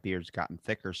think my beard's gotten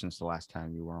thicker since the last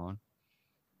time you were on.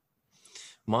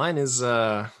 Mine is,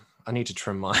 I need to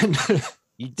trim mine.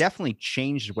 You definitely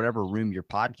changed whatever room you're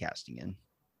podcasting in.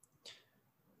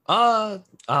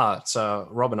 So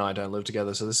Rob and I don't live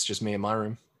together, so this is just me in my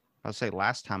room. I'll say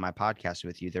last time I podcasted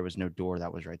with you, there was no door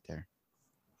that was right there.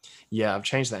 Yeah, I've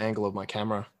changed the angle of my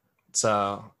camera.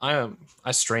 So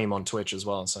I stream on Twitch as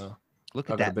well. So Look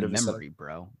at that memory,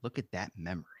 bro. Look at that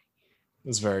memory.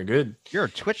 It's very good. You're a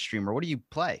Twitch streamer. What do you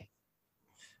play?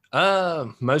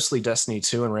 Mostly Destiny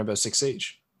 2 and Rainbow Six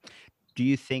Siege. Do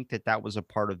you think that that was a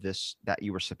part of this, that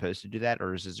you were supposed to do that?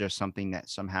 Or is it just something that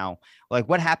somehow, like,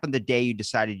 what happened the day you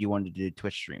decided you wanted to do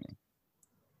Twitch streaming?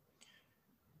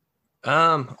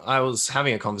 I was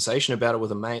having a conversation about it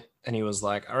with a mate, and he was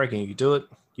like, I reckon you could do it.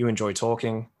 You enjoy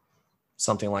talking,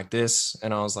 something like this.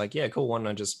 And I was like, yeah, cool. Why don't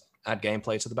I just add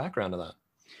gameplay to the background of that?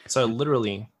 So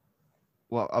literally.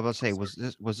 Well, I was say, was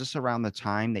this around the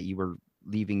time that you were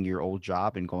leaving your old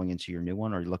job and going into your new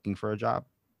one, or looking for a job?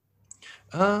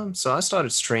 So I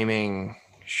started streaming.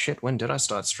 Shit, when did I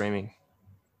start streaming?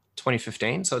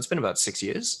 2015. So it's been about 6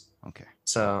 years. Okay.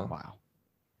 So wow.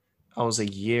 I was a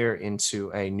year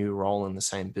into a new role in the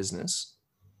same business.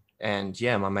 And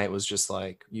yeah, my mate was just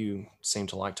like, you seem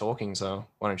to like talking, so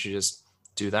why don't you just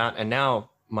do that? And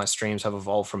now my streams have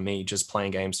evolved from me just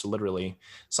playing games to literally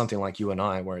something like you and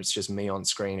I, where it's just me on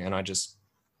screen and I just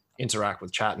interact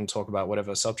with chat and talk about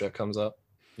whatever subject comes up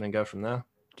and then go from there.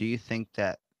 Do you think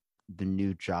that the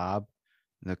new job,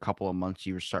 the couple of months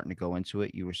you were starting to go into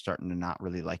it, you were starting to not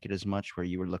really like it as much, where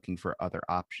you were looking for other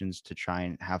options to try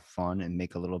and have fun and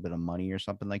make a little bit of money or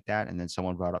something like that? And then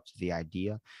someone brought up to the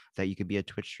idea that you could be a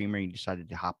Twitch streamer. You decided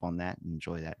to hop on that and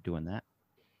enjoy that, doing that.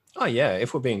 Oh yeah,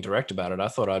 if we're being direct about it, I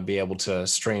thought I'd be able to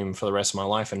stream for the rest of my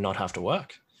life and not have to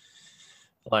work.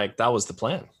 Like, that was the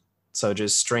plan. So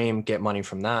just stream, get money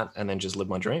from that, and then just live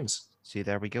my dreams. See,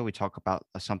 there we go. We talk about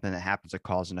something that happens, a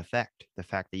cause and effect. The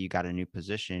fact that you got a new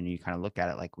position and you kind of look at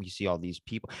it like, we see all these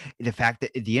people. The fact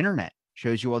that the internet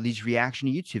shows you all these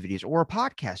reaction to YouTube videos or a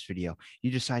podcast video,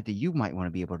 you decide that you might want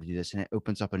to be able to do this, and it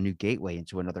opens up a new gateway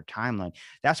into another timeline.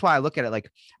 That's why I look at it like,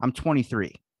 I'm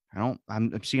 23.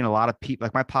 I'm seeing a lot of people,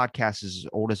 like, my podcast is as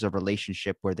old as a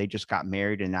relationship where they just got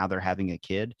married and now they're having a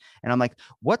kid. And I'm like,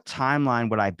 what timeline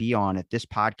would I be on if this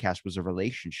podcast was a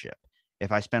relationship?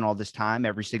 If I spent all this time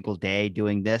every single day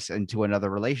doing this into another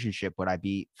relationship, would I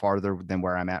be farther than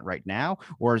where I'm at right now?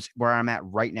 Or is where I'm at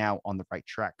right now on the right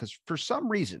track? Because for some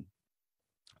reason,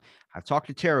 I've talked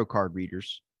to tarot card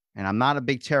readers, and I'm not a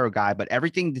big tarot guy, but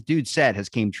everything the dude said has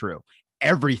came true.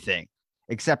 Everything,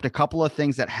 except a couple of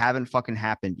things that haven't fucking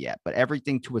happened yet, but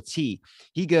everything to a T.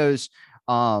 He goes,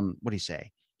 what did he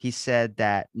say? He said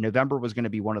that November was going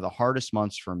to be one of the hardest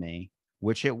months for me,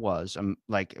 which it was,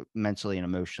 like, mentally and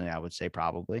emotionally, I would say,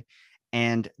 probably.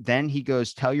 And then he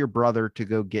goes, tell your brother to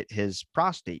go get his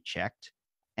prostate checked.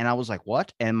 And I was like,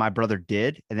 what? And my brother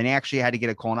did. And then he actually had to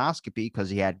get a colonoscopy because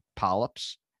he had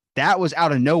polyps. That was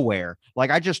out of nowhere.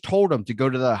 Like I just told him to go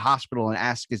to the hospital and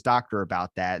ask his doctor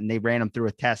about that. And they ran him through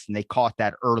a test and they caught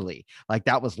that early. Like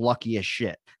that was lucky as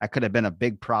shit. That could have been a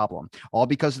big problem, all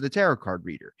because of the tarot card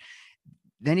reader.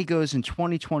 Then he goes, in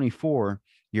 2024,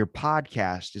 your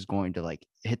podcast is going to like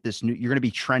hit this new, you're going to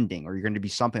be trending or you're going to be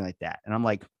something like that. And I'm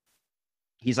like,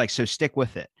 he's like, so stick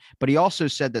with it. But he also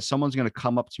said that someone's going to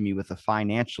come up to me with a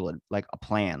financial, like a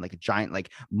plan, like a giant,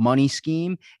 like money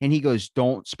scheme. And he goes,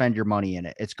 don't spend your money in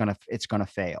it. It's going to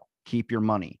fail. Keep your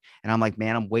money. And I'm like,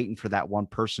 man, I'm waiting for that one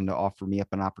person to offer me up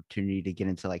an opportunity to get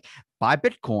into like buy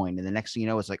Bitcoin. And the next thing you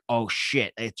know, it's like, oh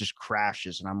shit, it just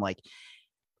crashes. And I'm like,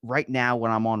 right now,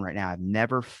 what I'm on right now, I've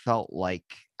never felt like,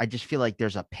 I just feel like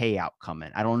there's a payout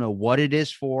coming. I don't know what it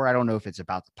is for. I don't know if it's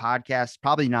about the podcast.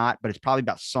 Probably not, but it's probably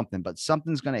about something. But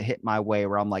something's going to hit my way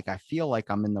where I'm like, I feel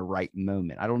like I'm in the right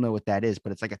moment. I don't know what that is,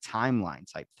 but it's like a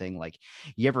timeline type thing. Like,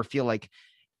 you ever feel like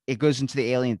it goes into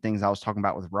the alien things I was talking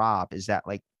about with Rob, is that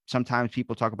like sometimes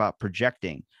people talk about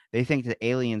projecting. They think that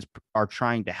aliens are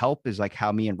trying to help, is like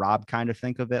how me and Rob kind of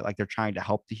think of it. Like they're trying to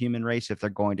help the human race if they're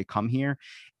going to come here.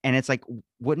 And it's like,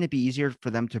 wouldn't it be easier for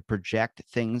them to project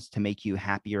things to make you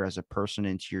happier as a person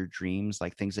into your dreams,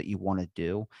 like things that you want to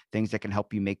do, things that can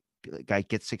help you make like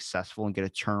get successful and get a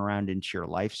turnaround into your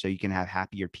life so you can have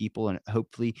happier people and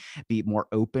hopefully be more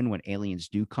open when aliens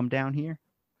do come down here?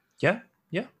 Yeah,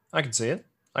 I can see it.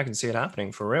 I can see it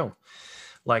happening for real.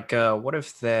 Like, what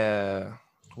if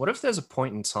there's a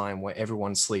point in time where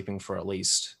everyone's sleeping for at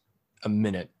least a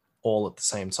minute all at the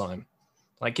same time?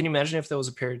 Like, can you imagine if there was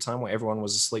a period of time where everyone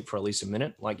was asleep for at least a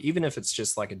minute? Like, even if it's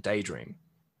just like a daydream,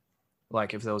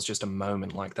 like if there was just a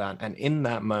moment like that. And in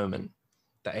that moment,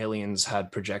 the aliens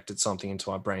had projected something into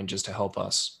our brain just to help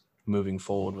us moving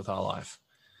forward with our life.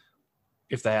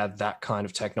 If they had that kind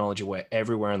of technology where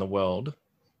everywhere in the world,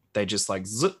 they just like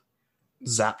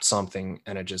zapped something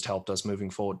and it just helped us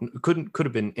moving forward. It could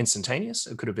have been instantaneous.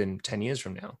 It could have been 10 years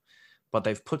from now, but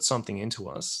they've put something into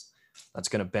us that's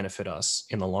going to benefit us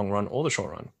in the long run or the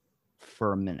short run.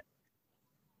 For a minute.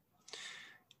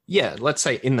 Yeah, let's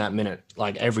say in that minute,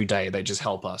 like every day, they just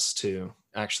help us to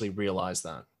actually realize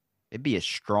that. It'd be a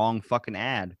strong fucking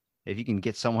ad. If you can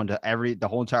get someone to the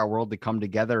whole entire world to come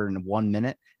together in 1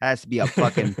 minute, that has to be a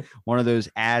fucking one of those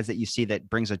ads that you see that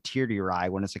brings a tear to your eye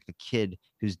when it's like a kid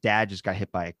whose dad just got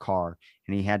hit by a car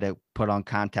and he had to put on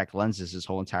contact lenses his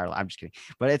whole entire life. I'm just kidding.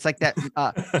 But it's like that,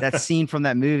 that scene from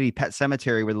that movie, Pet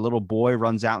Sematary, where the little boy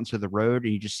runs out into the road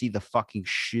and you just see the fucking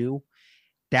shoe.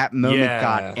 That moment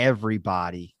got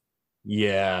everybody.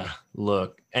 Yeah,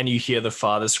 look, and you hear the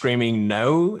father screaming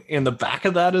no in the back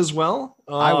of that as well.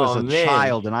 Oh, I was a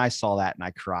child and I saw that and I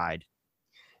cried.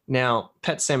 Now,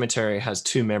 Pet Sematary has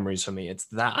two memories for me. It's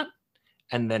that,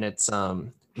 and then it's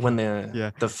when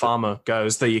the farmer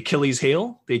goes, the Achilles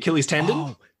heel, the Achilles tendon.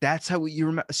 Oh, that's how you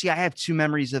remember. See, I have two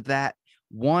memories of that.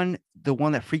 One, the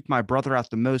one that freaked my brother out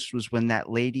the most was when that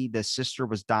lady, the sister,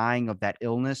 was dying of that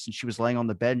illness and she was laying on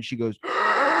the bed and she goes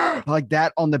like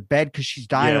that on the bed because she's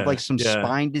dying of like some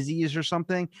spine disease or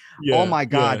something. Oh my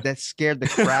God, that scared the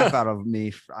crap out of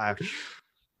me. I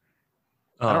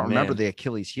don't remember the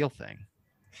Achilles heel thing.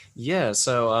 Yeah,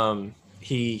 so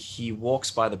he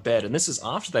walks by the bed, and this is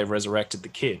after they've resurrected the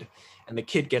kid, and the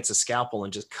kid gets a scalpel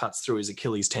and just cuts through his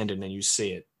Achilles tendon, and you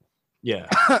see it. Yeah.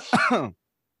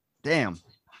 Damn.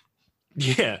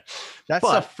 Yeah. That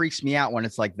stuff freaks me out when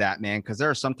it's like that, man, because there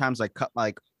are sometimes I cut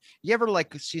like, you ever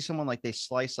like see someone like they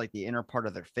slice like the inner part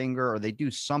of their finger or they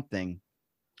do something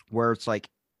where it's like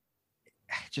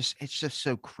it's just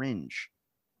so cringe.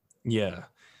 Yeah.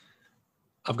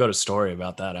 I've got a story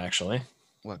about that actually.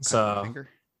 What, cut your finger?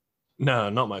 No,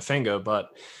 not my finger,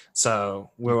 but so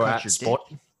we were at sport.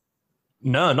 Dick?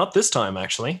 No, not this time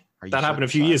actually. That happened a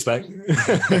few years back.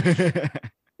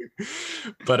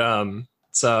 But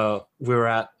so we were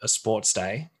at a sports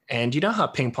day, and you know how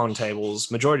ping pong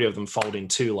tables, majority of them fold in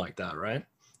two like that, right?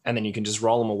 And then you can just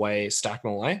roll them away, stack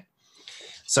them away.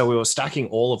 So we were stacking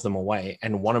all of them away,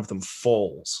 and one of them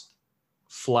falls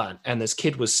flat, and this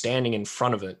kid was standing in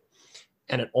front of it,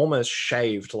 and it almost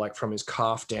shaved like from his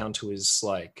calf down to his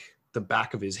like the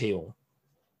back of his heel.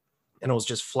 And it was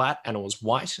just flat and it was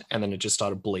white, and then it just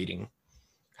started bleeding.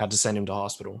 Had to send him to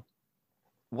hospital.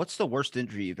 What's the worst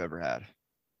injury you've ever had?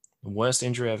 The worst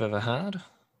injury I've ever had?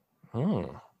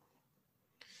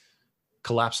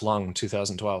 Collapsed lung,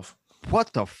 2012.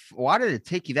 What the? Why did it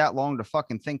take you that long to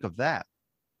fucking think of that?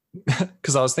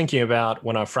 Because I was thinking about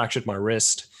when I fractured my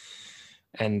wrist,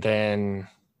 and then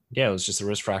it was just a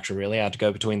wrist fracture. Really, I had to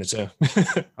go between the two.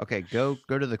 Okay, go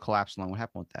to the collapsed lung. What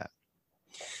happened with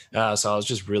that? So I was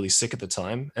just really sick at the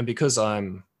time, and because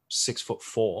I'm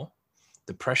 6'4",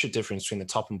 the pressure difference between the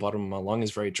top and bottom of my lung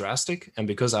is very drastic. And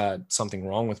because I had something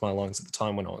wrong with my lungs at the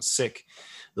time when I was sick,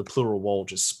 the pleural wall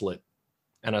just split.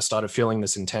 And I started feeling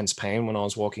this intense pain when I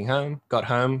was walking home. Got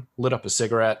home, lit up a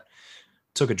cigarette,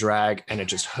 took a drag, and it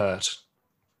just hurt.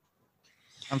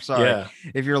 I'm sorry. Yeah.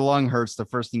 If your lung hurts, the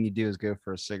first thing you do is go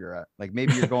for a cigarette. Like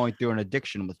maybe you're going through an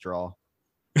addiction withdrawal.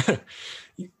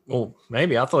 Well,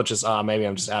 maybe I thought just maybe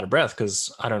I'm just out of breath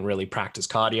because I don't really practice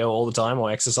cardio all the time or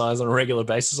exercise on a regular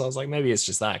basis. I was like, maybe it's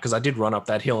just that, because I did run up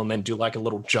that hill and then do like a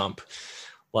little jump,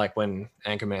 like when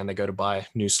Anchorman, they go to buy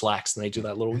new slacks and they do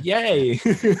that little yay.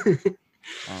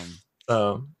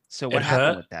 So what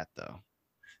happened with that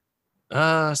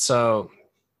though? So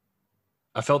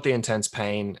I felt the intense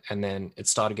pain and then it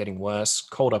started getting worse.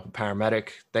 Called up a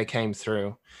paramedic. They came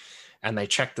through and they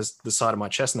checked the side of my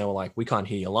chest and they were like, we can't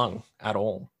hear your lung at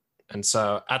all. And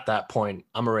so at that point,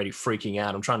 I'm already freaking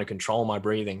out. I'm trying to control my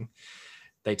breathing.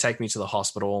 They take me to the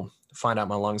hospital, find out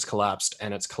my lungs collapsed,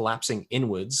 and it's collapsing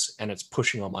inwards and it's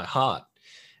pushing on my heart.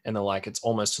 And they're like, it's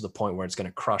almost to the point where it's going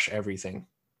to crush everything.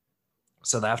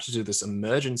 So they have to do this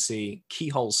emergency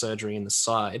keyhole surgery in the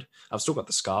side. I've still got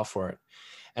the scar for it.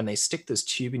 And they stick this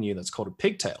tube in you that's called a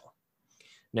pigtail.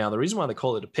 Now, the reason why they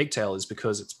call it a pigtail is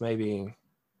because it's maybe,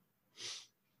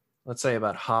 let's say,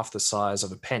 about half the size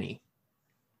of a penny.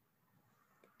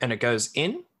 And it goes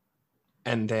in,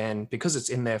 and then because it's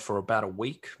in there for about a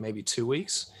week, maybe 2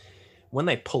 weeks, when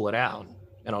they pull it out,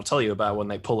 and I'll tell you about when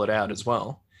they pull it out as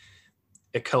well,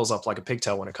 it curls up like a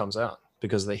pigtail when it comes out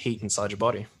because of the heat inside your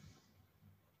body.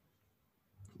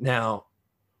 Now,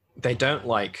 they don't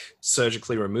like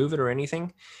surgically remove it or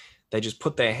anything. They just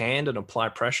put their hand and apply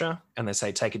pressure and they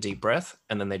say, take a deep breath,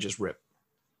 and then they just rip.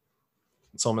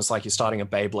 It's almost like you're starting a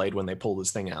Beyblade when they pull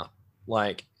this thing out,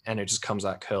 like, and it just comes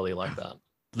out curly like that.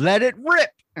 Let it rip.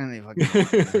 And they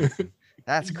fucking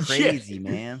that's crazy,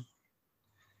 man.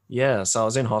 Yeah. So I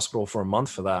was in hospital for a month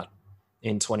for that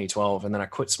in 2012. And then I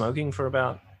quit smoking for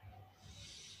about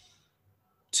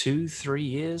 2-3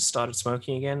 years, started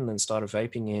smoking again, and then started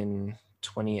vaping in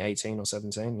 2018 or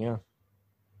 17. Yeah.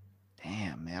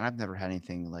 Damn, man. I've never had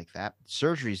anything like that.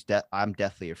 Surgery's I'm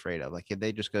deathly afraid of. Like if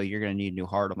they just go, you're going to need a new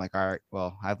heart. I'm like, all right,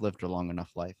 well, I've lived a long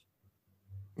enough life.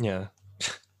 Yeah.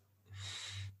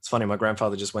 It's funny. My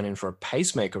grandfather just went in for a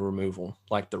pacemaker removal,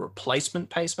 like the replacement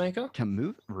pacemaker.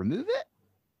 To remove it?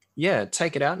 Yeah.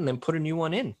 Take it out and then put a new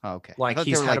one in. Oh, okay. Like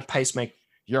he's had a pacemaker.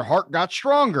 Your heart got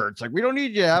stronger. It's like, we don't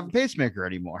need you to have a pacemaker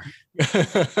anymore.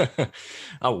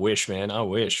 I wish, man. I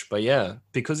wish. But yeah,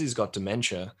 because he's got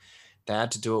dementia, they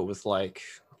had to do it with like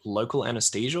local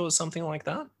anesthesia or something like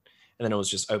that. And then it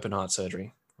was just open heart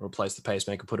surgery, replace the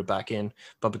pacemaker, put it back in.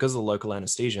 But because of the local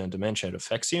anesthesia and dementia, it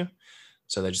affects you.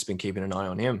 So they've just been keeping an eye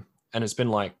on him. And it's been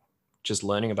like just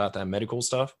learning about that medical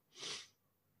stuff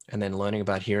and then learning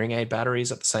about hearing aid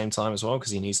batteries at the same time as well,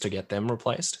 because he needs to get them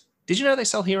replaced. Did you know they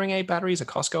sell hearing aid batteries at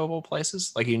Costco of all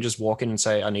places? Like you can just walk in and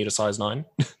say, I need a size 9.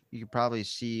 You could probably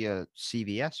see a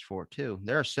CVS for it too.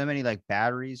 There are so many like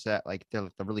batteries that like the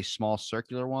really small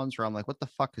circular ones where I'm like, what the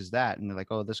fuck is that? And they're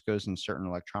like, oh, this goes in certain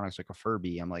electronics like a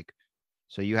Furby. I'm like,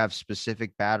 so you have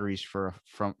specific batteries for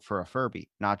a Furby,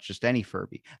 not just any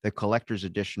Furby. The collector's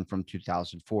edition from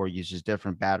 2004 uses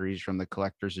different batteries from the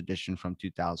collector's edition from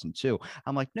 2002.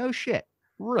 I'm like, no shit,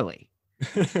 really?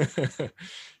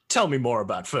 Tell me more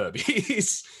about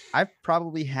Furbies. I've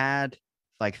probably had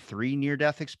like 3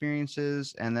 near-death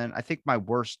experiences. And then I think my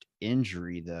worst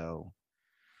injury, though,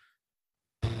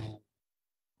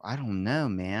 I don't know,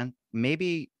 man.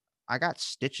 Maybe I got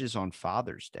stitches on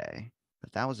Father's Day,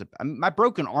 but that was my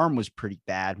broken arm was pretty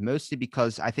bad, mostly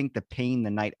because I think the pain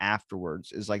the night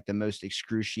afterwards is like the most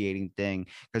excruciating thing.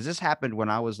 Because this happened when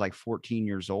I was like 14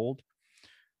 years old.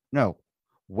 No,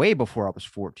 way before I was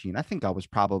 14. I think I was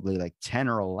probably like 10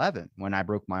 or 11 when I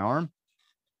broke my arm.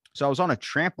 So I was on a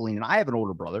trampoline and I have an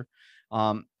older brother.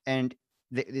 And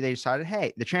they decided,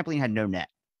 hey, the trampoline had no net.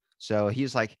 So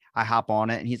he's like, I hop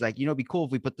on it and he's like, it'd be cool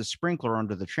if we put the sprinkler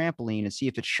under the trampoline and see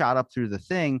if it shot up through the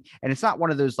thing. And it's not one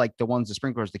of those, like the ones, the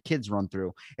sprinklers the kids run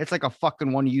through. It's like a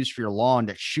fucking one you use for your lawn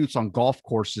that shoots on golf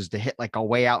courses to hit like a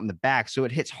way out in the back. So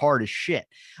it hits hard as shit.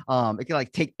 It can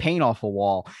like take paint off a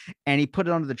wall. And he put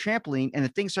it under the trampoline and the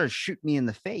thing started shooting me in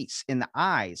the face, in the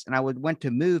eyes. And I went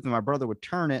to move and my brother would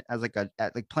turn it as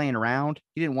like playing around.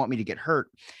 He didn't want me to get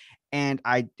hurt. And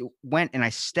I went and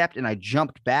I stepped and I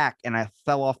jumped back and I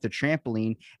fell off the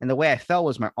trampoline. And the way I fell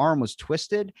was my arm was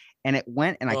twisted and it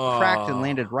went and I cracked and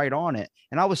landed right on it.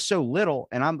 And I was so little.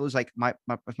 And I was like,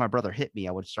 if my brother hit me,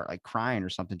 I would start like crying or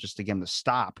something just to get him to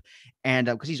stop. And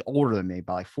because he's older than me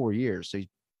by like 4 years. So he's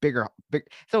big.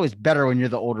 It's always better when you're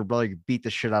the older brother. You beat the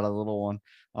shit out of the little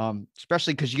one.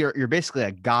 Especially because you're basically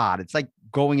a god. It's like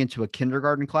going into a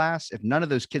kindergarten class. If none of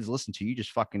those kids listen to you,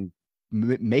 just fucking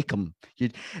make them.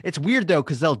 It's weird though,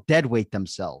 because they'll dead weight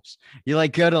themselves. You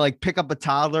like go to like pick up a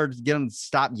toddler to get them to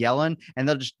stop yelling, and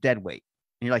they'll just dead weight.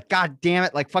 And you're like, God damn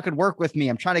it, like fucking work with me.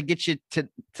 I'm trying to get you to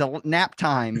nap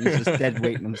time. He's just dead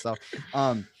weighting himself.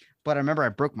 But I remember I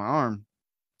broke my arm,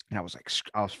 and I was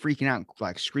freaking out,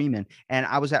 like screaming. And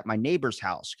I was at my neighbor's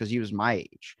house because he was my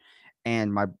age,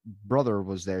 and my brother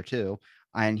was there too.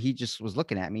 And he just was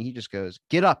looking at me. He just goes,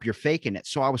 "Get up, you're faking it."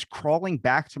 So I was crawling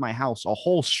back to my house a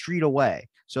whole street away.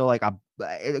 So like a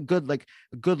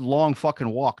good long fucking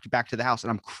walk back to the house.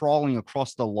 And I'm crawling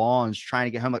across the lawns trying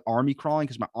to get home, like army crawling,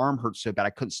 because my arm hurt so bad I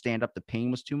couldn't stand up. The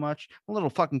pain was too much. I'm a little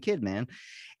fucking kid, man.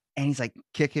 And he's like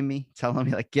kicking me, telling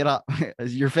me like, "Get up,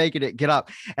 you're faking it, get up."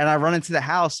 And I run into the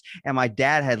house, and my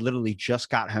dad had literally just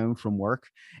got home from work,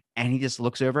 and he just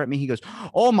looks over at me. He goes,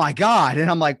 "Oh my God." And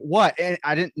I'm like, "What?" And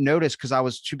I didn't notice, because I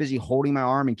was too busy holding my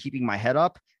arm and keeping my head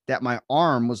up, that my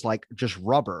arm was like just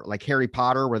rubber, like Harry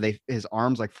Potter, where his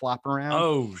arms like flop around.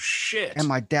 Oh shit. And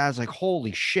my dad's like,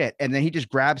 "Holy shit." And then he just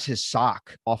grabs his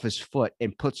sock off his foot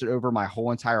and puts it over my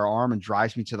whole entire arm and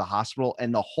drives me to the hospital.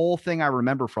 And the whole thing I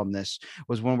remember from this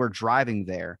was when we're driving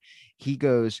there, he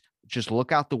goes, "Just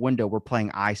look out the window. We're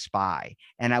playing I Spy."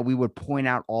 And we would point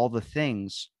out all the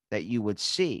things that you would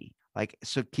see, like,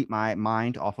 so keep my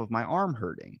mind off of my arm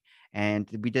hurting. And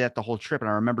we did that the whole trip. And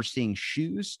I remember seeing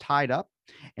shoes tied up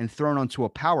and thrown onto a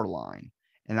power line.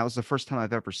 And that was the first time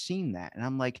I've ever seen that. And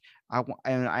I'm like,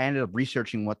 and I ended up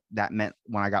researching what that meant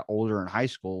when I got older in high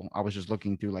school. I was just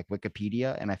looking through like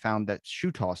Wikipedia, and I found that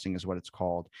shoe tossing is what it's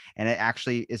called. And it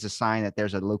actually is a sign that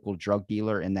there's a local drug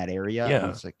dealer in that area. Yeah.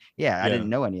 And it's like, I didn't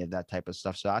know any of that type of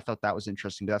stuff. So I thought that was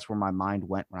interesting. But that's where my mind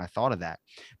went when I thought of that.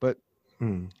 But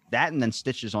that, and then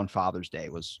stitches on Father's Day,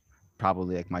 was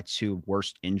probably like my two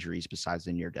worst injuries besides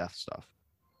the near-death stuff.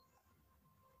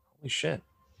 Holy shit.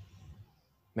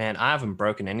 Man, I haven't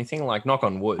broken anything, like knock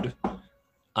on wood.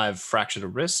 I've fractured a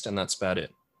wrist, and that's about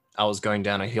it. I was going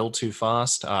down a hill too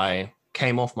fast. I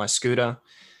came off my scooter,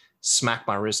 smacked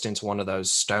my wrist into one of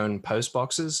those stone post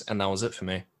boxes, and that was it for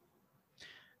me.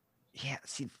 Yeah,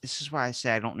 see, this is why I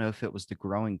say I don't know if it was the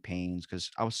growing pains,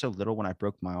 because I was so little when I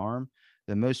broke my arm.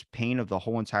 The most pain of the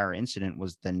whole entire incident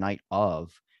was the night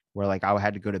of, where like I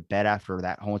had to go to bed after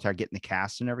that whole entire getting the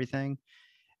cast and everything.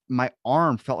 My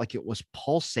arm felt like it was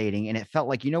pulsating, and it felt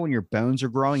like, you know, when your bones are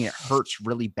growing, it hurts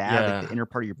really bad, like the inner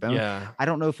part of your bone. Yeah. I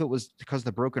don't know if it was because of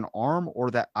the broken arm or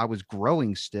that I was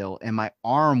growing still, and my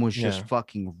arm was just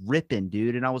fucking ripping,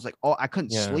 dude. And I was like, oh, I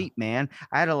couldn't sleep, man.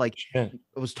 I had to like, it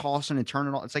was tossing and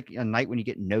turning. It's like a night when you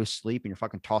get no sleep and you're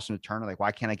fucking tossing and turning. Like,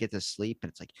 why can't I get to sleep? And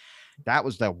it's like, that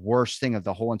was the worst thing of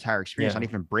the whole entire experience. Not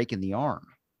even breaking the arm.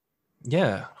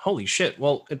 Yeah. Holy shit.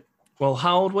 Well,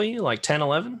 how old were you? Like 10,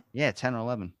 11? Yeah, 10 or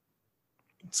 11.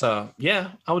 So,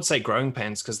 yeah, I would say growing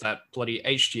pains, because that bloody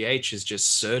HGH is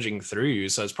just surging through you.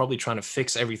 So it's probably trying to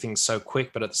fix everything so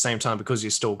quick. But at the same time, because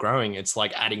you're still growing, it's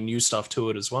like adding new stuff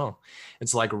to it as well.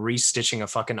 It's like restitching a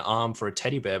fucking arm for a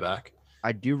teddy bear back.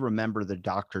 I do remember the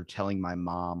doctor telling my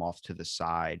mom off to the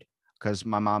side, because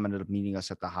my mom ended up meeting us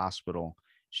at the hospital.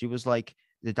 She was like,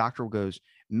 the doctor goes,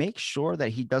 "Make sure that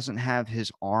he doesn't have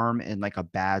his arm in like a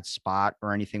bad spot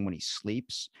or anything when he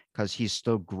sleeps, because he's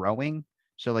still growing.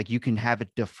 So like you can have it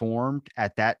deformed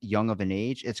at that young of an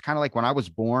age." It's kind of like when I was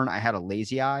born, I had a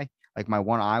lazy eye. Like my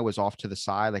one eye was off to the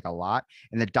side like a lot.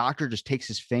 And the doctor just takes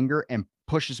his finger and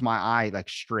pushes my eye like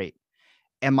straight.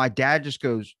 And my dad just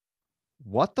goes,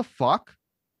 "What the fuck?"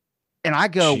 And I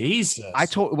go, Jesus.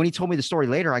 when he told me the story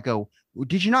later, I go,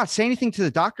 "Did you not say anything to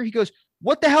the doctor?" He goes,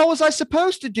 "What the hell was I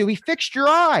supposed to do? He fixed your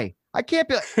eye. I can't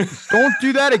be like, don't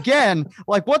do that again."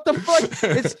 Like, what the fuck?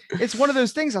 It's one of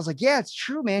those things. I was like, yeah, it's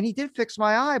true, man. He did fix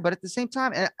my eye. But at the same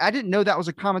time, and I didn't know that was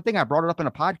a common thing. I brought it up in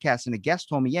a podcast, and a guest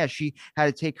told me, yeah, she had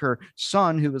to take her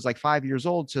son, who was like 5 years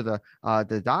old, to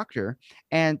the doctor,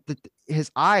 and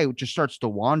his eye just starts to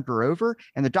wander over,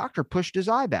 and the doctor pushed his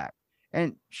eye back.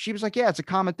 And she was like, yeah, it's a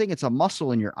common thing. It's a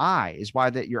muscle in your eye is why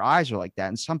that your eyes are like that.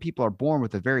 And some people are born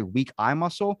with a very weak eye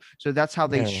muscle. So that's how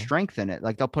they strengthen it.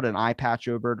 Like they'll put an eye patch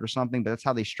over it or something, but that's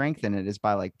how they strengthen it, is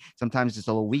by like, sometimes it's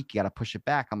a little weak. You got to push it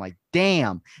back. I'm like,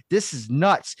 damn, this is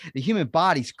nuts. The human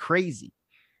body's crazy.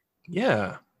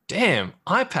 Yeah. Damn.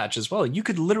 Eye patch as well. You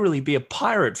could literally be a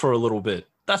pirate for a little bit.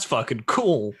 That's fucking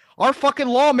cool. Our fucking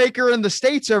lawmaker in the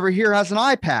States over here has an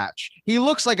eye patch. He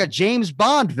looks like a James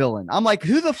Bond villain. I'm like,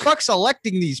 who the fuck's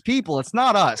electing these people? It's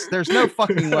not us. There's no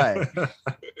fucking way.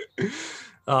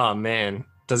 Oh, man.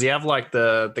 Does he have like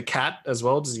the cat as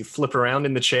well? Does he flip around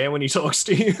in the chair when he talks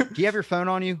to you? Do you have your phone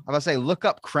on you? I was say, look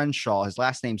up Crenshaw. His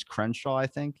last name's Crenshaw, I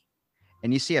think.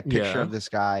 And you see a picture of this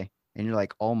guy, and you're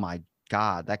like, oh my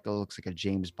God, that guy looks like a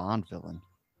James Bond villain.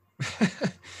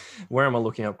 Where am I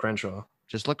looking up Crenshaw?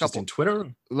 Just look Just up in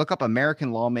Twitter? look up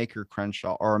American lawmaker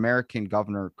Crenshaw or American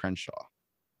Governor Crenshaw.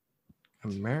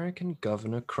 American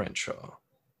Governor Crenshaw.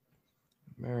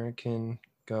 American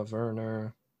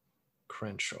Governor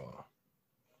Crenshaw.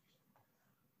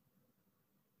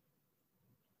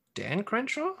 Dan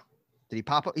Crenshaw? Did he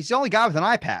pop up? He's the only guy with an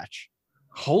eye patch.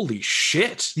 Holy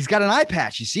shit. He's got an eye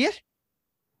patch. You see it?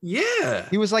 Yeah.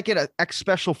 He was like at ex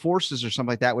special forces or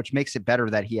something like that, which makes it better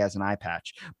that he has an eye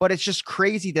patch. But it's just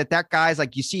crazy that guy's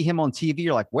like, you see him on TV.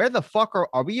 You're like, where the fuck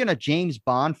are we in a James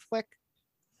Bond flick?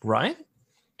 Right?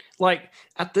 Like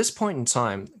at this point in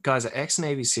time, guy's an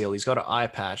ex-Navy SEAL. He's got an eye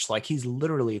patch. Like he's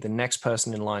literally the next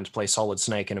person in line to play Solid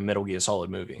Snake in a Metal Gear Solid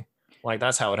movie. Like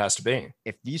that's how it has to be.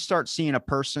 If you start seeing a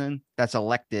person that's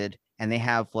elected and they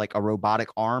have like a robotic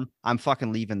arm, I'm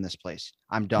fucking leaving this place.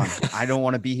 I'm done. I don't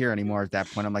want to be here anymore at that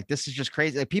point. I'm like, this is just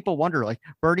crazy. Like, people wonder, like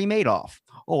Bernie Madoff.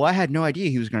 Oh, I had no idea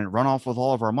he was going to run off with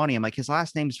all of our money. I'm like, his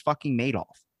last name's fucking Madoff.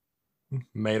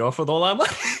 Madoff with all that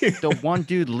money. The one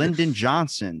dude, Lyndon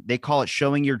Johnson, they call it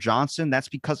showing your Johnson. That's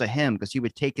because of him, because he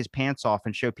would take his pants off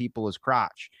and show people his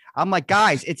crotch. I'm like,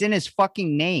 guys, it's in his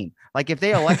fucking name. Like if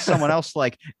they elect someone else,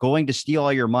 like going to steal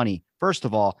all your money, first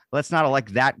of all, let's not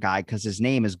elect that guy because his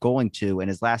name is going to, and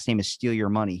his last name is steal your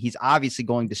money. He's obviously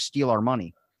going to steal our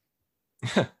money.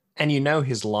 And you know,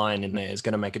 his line in there is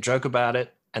going to make a joke about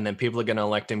it. And then people are going to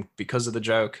elect him because of the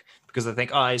joke, because they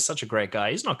think, oh, he's such a great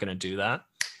guy. He's not going to do that.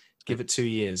 Give it 2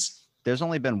 years. There's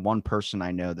only been one person I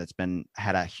know that's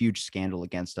had a huge scandal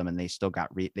against him, and they still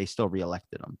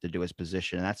reelected him to do his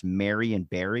position. And that's Marion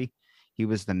Barry. He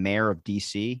was the mayor of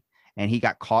DC, and he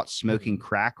got caught smoking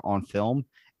crack on film,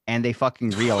 and they fucking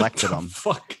reelected him.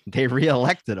 Fuck. They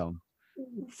reelected him.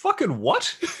 Fucking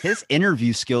what? His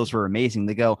interview skills were amazing.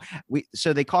 They go,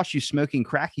 so they caught you smoking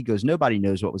crack. He goes, nobody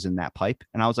knows what was in that pipe.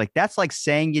 And I was like, that's like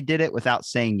saying you did it without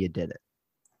saying you did it.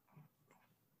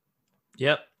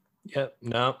 Yep.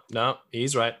 No,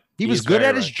 he's right. He was good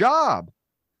at his job.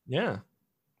 Yeah.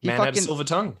 He Man had a silver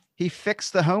tongue. He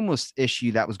fixed the homeless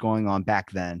issue that was going on back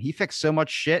then. He fixed so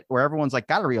much shit where everyone's like,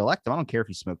 gotta reelect him. I don't care if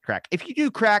you smoke crack. If you do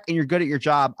crack and you're good at your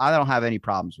job, I don't have any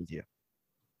problems with you.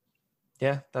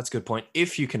 Yeah, that's a good point.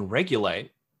 If you can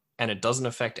regulate and it doesn't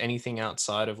affect anything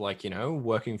outside of like,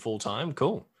 working full time,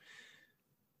 cool.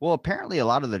 Well, apparently a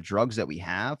lot of the drugs that we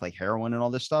have, like heroin and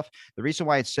all this stuff, the reason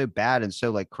why it's so bad and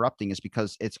so like corrupting is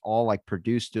because it's all like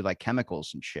produced through like chemicals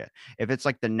and shit. If it's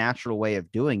like the natural way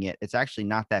of doing it, it's actually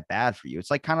not that bad for you. It's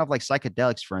like kind of like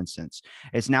psychedelics, for instance.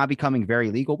 It's now becoming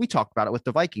very legal. We talked about it with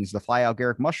the Vikings, the fly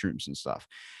algaric mushrooms and stuff.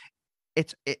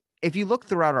 If you look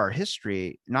throughout our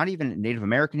history, not even Native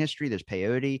American history, there's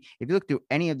peyote. If you look through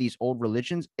any of these old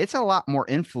religions, it's a lot more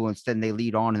influence than they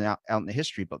lead on and out in the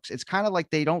history books. It's kind of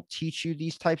like they don't teach you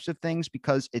these types of things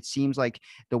because it seems like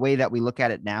the way that we look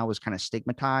at it now is kind of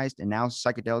stigmatized, and now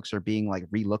psychedelics are being like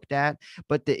re-looked at.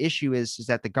 But the issue is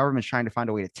that the government's trying to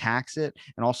find a way to tax it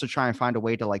and also try and find a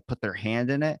way to like put their hand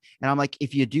in it. And I'm like,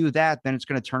 if you do that, then it's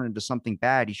going to turn into something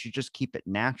bad. You should just keep it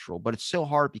natural. But it's so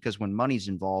hard because when money's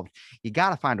involved, you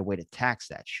got to find a way to tax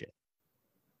that shit.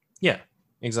 Yeah,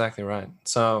 exactly right.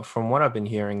 So from what I've been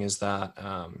hearing is that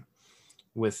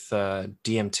with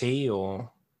DMT or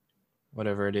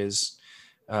whatever it is,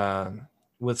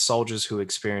 with soldiers who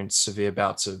experience severe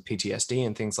bouts of PTSD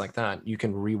and things like that, you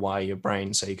can rewire your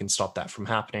brain so you can stop that from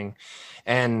happening.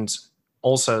 And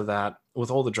also that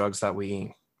with all the drugs that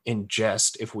we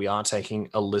ingest, if we are taking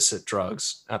illicit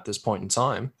drugs at this point in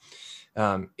time,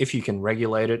 if you can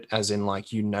regulate it, as in like,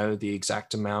 the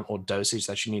exact amount or dosage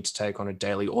that you need to take on a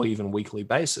daily or even weekly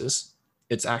basis,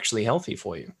 it's actually healthy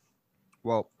for you.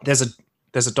 Well, there's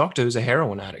a doctor who's a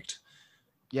heroin addict.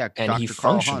 Yeah. And Dr. he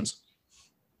Carl functions.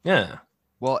 Hunt. Yeah.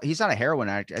 Well, he's not a heroin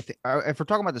addict. I think if we're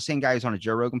talking about the same guy who's on a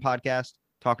Joe Rogan podcast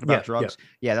talking about drugs.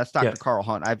 Yeah, that's Dr. Carl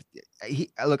Hunt.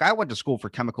 I went to school for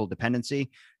chemical dependency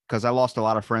because I lost a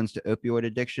lot of friends to opioid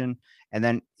addiction. And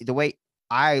then the way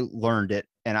I learned it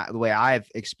and the way I've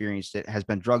experienced it has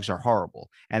been drugs are horrible.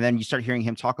 And then you start hearing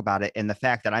him talk about it, and the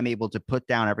fact that I'm able to put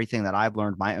down everything that I've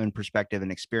learned, my own perspective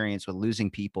and experience with losing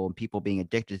people and people being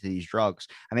addicted to these drugs,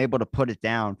 I'm able to put it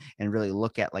down and really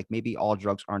look at like maybe all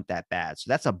drugs aren't that bad. So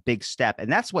that's a big step. And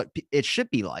that's what it should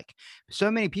be like.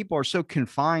 So many people are so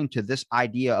confined to this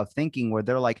idea of thinking where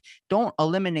they're like, don't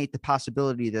eliminate the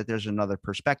possibility that there's another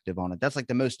perspective on it. That's like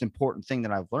the most important thing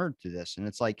that I've learned through this. And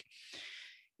it's like,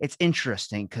 it's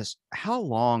interesting because how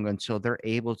long until they're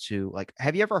able to like,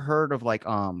 have you ever heard of like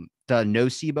the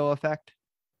nocebo effect?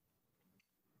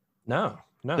 No.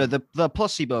 The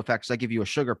placebo effects, I give you a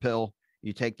sugar pill,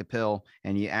 you take the pill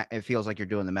and it feels like you're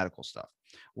doing the medical stuff.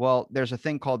 Well, there's a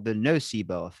thing called the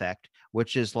nocebo effect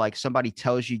which is like somebody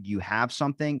tells you you have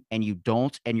something and you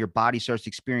don't, and your body starts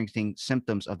experiencing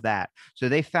symptoms of that. So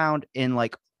they found in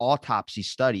like autopsy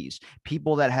studies,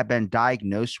 people that have been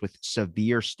diagnosed with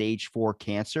severe stage 4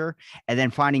 cancer, and then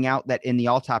finding out that in the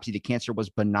autopsy, the cancer was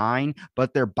benign,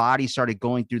 but their body started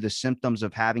going through the symptoms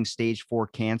of having stage 4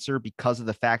 cancer because of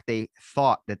the fact they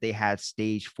thought that they had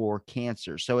stage 4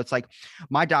 cancer. So it's like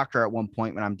my doctor at one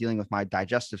point, when I'm dealing with my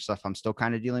digestive stuff, I'm still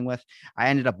kind of dealing with, I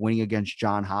ended up winning against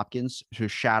John Hopkins. So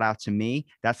shout out to me.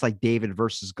 That's like David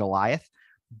versus Goliath.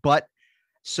 But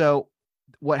so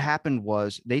what happened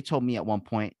was they told me at one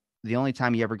point, the only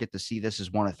time you ever get to see this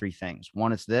is one of three things.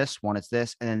 One is this, one is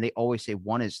this. And then they always say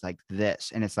one is like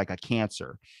this, and it's like a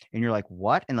cancer. And you're like,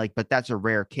 what? And like, but that's a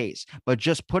rare case. But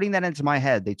just putting that into my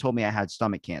head, they told me I had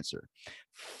stomach cancer.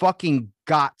 Fucking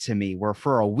got to me, where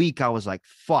for a week I was like,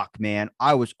 fuck, man,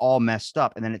 I was all messed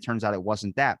up. And then it turns out it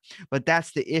wasn't that. But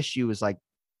that's the issue, is like,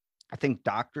 I think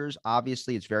doctors,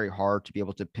 obviously, it's very hard to be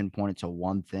able to pinpoint it to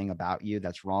one thing about you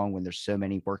that's wrong when there's so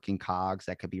many working cogs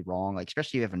that could be wrong. Like,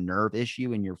 especially if you have a nerve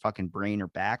issue in your fucking brain or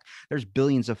back, there's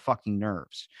billions of fucking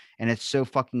nerves. And it's so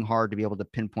fucking hard to be able to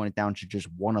pinpoint it down to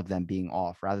just one of them being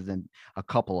off rather than a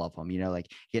couple of them, you know, like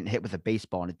getting hit with a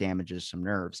baseball and it damages some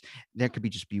nerves. There could be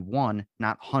just be one,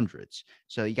 not hundreds.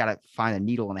 So you got to find a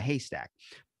needle in a haystack.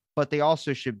 But they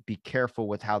also should be careful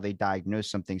with how they diagnose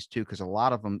some things too, because a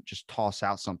lot of them just toss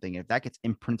out something. If that gets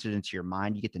imprinted into your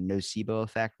mind, you get the nocebo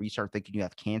effect where you start thinking you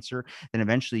have cancer. Then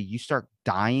eventually you start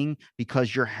dying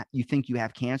because you think you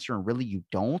have cancer and really you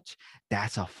don't.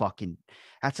 That's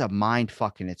a mind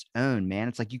fucking its own, man.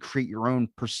 It's like you create your own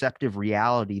perceptive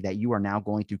reality that you are now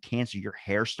going through cancer. Your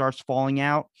hair starts falling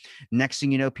out. Next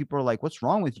thing you know, people are like, "What's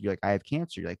wrong with you?" You're like, "I have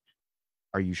cancer." You're like,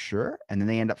 "Are you sure?" And then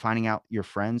they end up finding out, your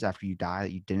friends, after you die,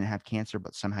 that you didn't have cancer,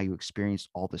 but somehow you experienced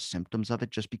all the symptoms of it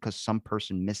just because some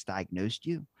person misdiagnosed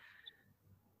you.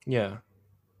 Yeah.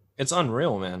 It's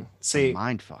unreal, man. It's a See,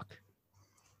 mind fuck.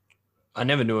 I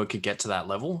never knew it could get to that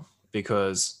level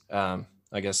because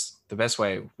I guess the best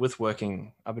way with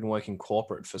working, I've been working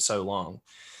corporate for so long,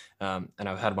 and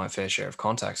I've had my fair share of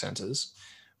contact centers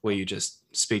where you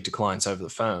just speak to clients over the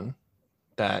phone,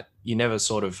 that you never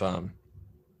sort of,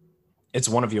 it's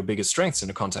one of your biggest strengths in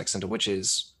a contact center, which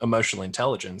is emotional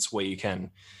intelligence, where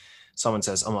someone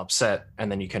says, "I'm upset," and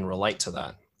then you can relate to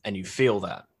that and you feel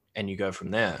that and you go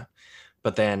from there.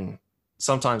 But then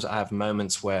sometimes I have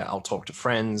moments where I'll talk to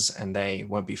friends and they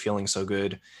won't be feeling so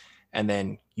good. And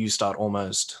then you start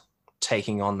almost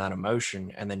taking on that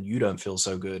emotion, and then you don't feel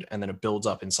so good. And then it builds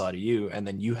up inside of you. And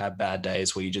then you have bad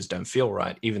days where you just don't feel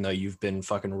right, even though you've been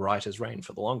fucking right as rain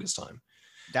for the longest time.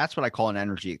 That's what I call an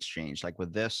energy exchange. Like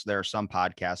with this, there are some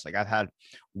podcasts, like I've had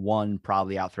one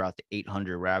probably out throughout the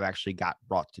 800 where I've actually got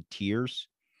brought to tears.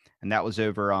 And that was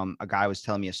over, a guy was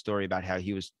telling me a story about how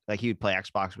he was like, he would play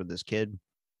Xbox with this kid.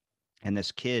 And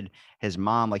this kid, his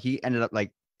mom, like he ended up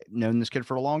like known this kid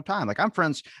for a long time. Like I'm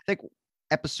friends, I think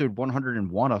episode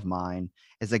 101 of mine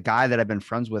is a guy that I've been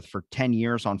friends with for 10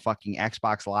 years on fucking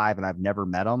Xbox Live, and I've never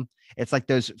met him. It's like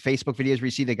those Facebook videos where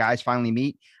you see the guys finally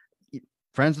meet.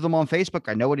 Friends with him on Facebook.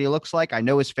 I know what he looks like. I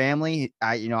know his family.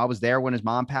 I was there when his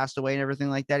mom passed away and everything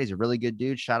like that. He's a really good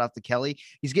dude. Shout out to Kelly.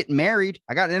 He's getting married.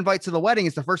 I got an invite to the wedding.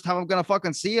 It's the first time I'm going to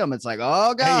fucking see him. It's like,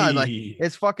 oh God, like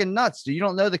it's fucking nuts. You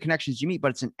don't know the connections you meet,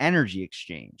 but it's an energy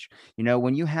exchange.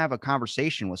 When you have a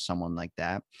conversation with someone like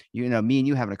that, me and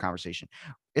you having a conversation,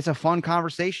 it's a fun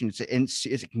conversation.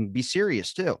 It can be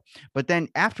serious too. But then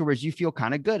afterwards you feel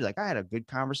kind of good. Like I had a good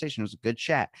conversation. It was a good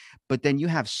chat. But then you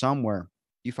have somewhere,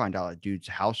 you find out a dude's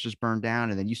house just burned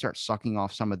down, and then you start sucking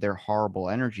off some of their horrible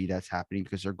energy that's happening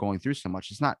because they're going through so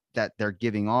much. It's not that they're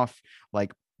giving off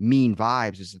like mean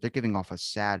vibes, is that they're giving off a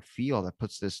sad feel that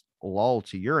puts this lull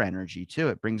to your energy too.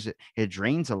 It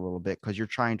drains a little bit because you're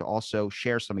trying to also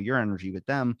share some of your energy with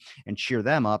them and cheer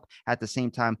them up at the same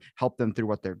time, help them through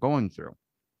what they're going through.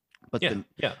 But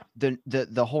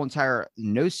the whole entire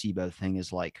nocebo thing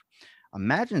is like,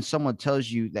 imagine someone tells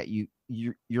you that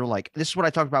you're like, this is what I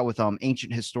talked about with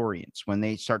ancient historians when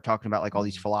they start talking about like all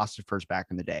these philosophers back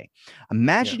in the day.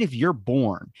 Imagine if you're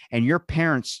born and your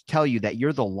parents tell you that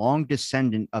you're the long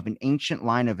descendant of an ancient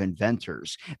line of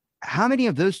inventors. How many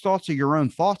of those thoughts are your own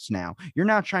thoughts now? You're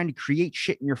now trying to create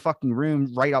shit in your fucking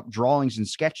room, write up drawings and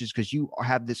sketches because you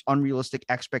have this unrealistic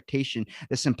expectation,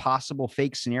 this impossible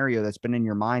fake scenario that's been in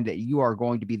your mind that you are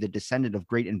going to be the descendant of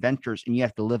great inventors, and you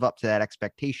have to live up to that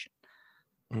expectation.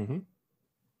 Mm-hmm.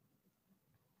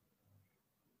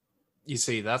 You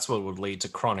see, that's what would lead to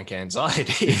chronic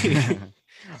anxiety.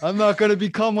 I'm not going to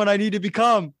become what I need to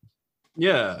become.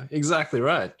 Yeah, exactly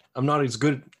right. I'm not as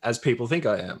good as people think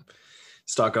I am.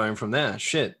 Start going from there.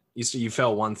 Shit. You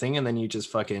felt one thing and then you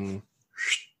just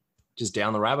just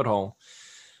down the rabbit hole.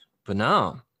 But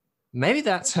no, maybe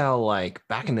that's how, like,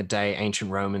 back in the day,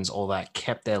 ancient Romans, all that,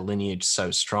 kept their lineage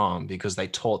so strong, because they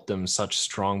taught them such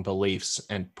strong beliefs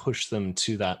and pushed them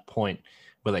to that point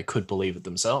where they could believe it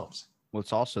themselves. Well,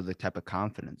 it's also the type of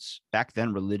confidence. Back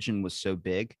then, religion was so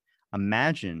big.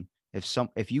 Imagine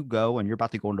if you go and you're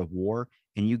about to go into war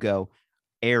and you go,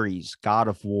 Ares, god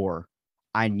of war,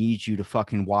 I need you to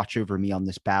fucking watch over me on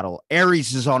this battle.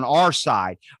 Ares is on our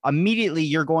side. Immediately,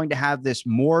 you're going to have this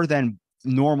more than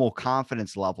normal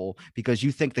confidence level because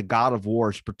you think the god of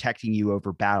war is protecting you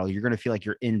over battle. You're going to feel like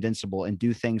you're invincible and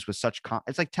do things with such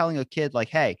it's like telling a kid, like,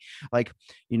 hey, like,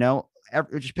 you know,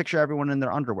 just picture everyone in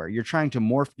their underwear. You're trying to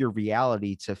morph your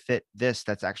reality to fit this.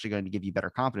 That's actually going to give you better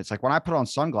confidence. Like when I put on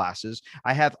sunglasses,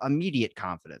 I have immediate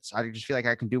confidence. I just feel like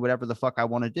I can do whatever the fuck I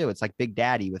want to do. It's like Big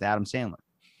Daddy with Adam Sandler.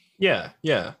 Yeah.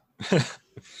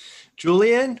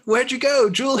 Julian, where'd you go,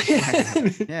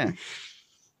 Julian? Yeah.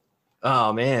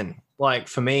 Oh man, like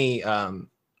for me,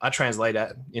 I translate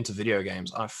that into video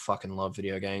games. I fucking love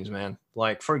video games, man.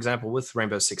 Like for example, with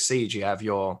Rainbow Six Siege, you have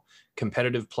your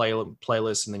competitive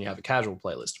playlist, and then you have a casual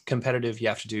playlist. Competitive, you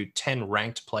have to do 10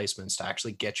 ranked placements to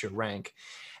actually get your rank,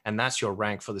 and that's your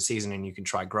rank for the season, and you can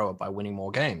try grow it by winning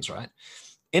more games, right?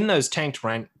 In those 10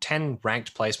 ranked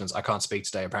placements, I can't speak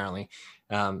today apparently,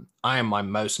 I am my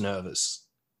most nervous,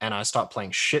 and I start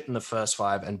playing shit in the first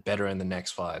 5 and better in the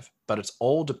next 5, but it's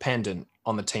all dependent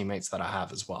on the teammates that I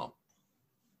have as well.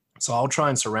 So I'll try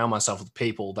and surround myself with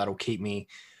people that'll keep me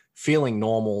feeling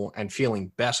normal and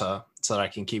feeling better so that I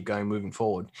can keep going moving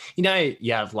forward. You know,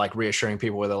 you have like reassuring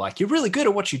people where they're like, you're really good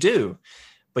at what you do,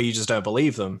 but you just don't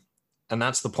believe them. And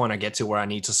that's the point I get to where I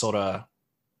need to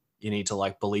you need to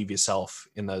like believe yourself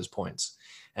in those points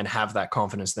and have that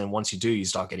confidence. Then once you do, you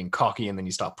start getting cocky, and then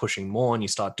you start pushing more and you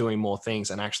start doing more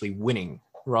things and actually winning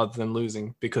rather than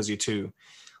losing because you're too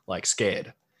like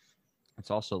scared. It's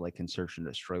also like in Search and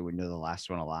Destroy when you're the last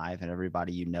one alive and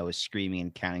everybody you know is screaming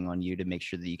and counting on you to make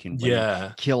sure that you can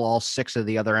kill all 6 of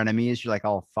the other enemies. You're like,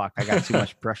 oh, fuck, I got too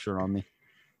much pressure on me.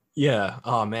 Yeah.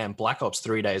 Oh, man. Black Ops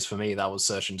 3 days for me, that was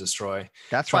Search and Destroy.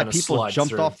 That's why people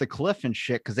jumped off the cliff and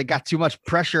shit, because they got too much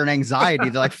pressure and anxiety.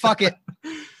 They're like, fuck it.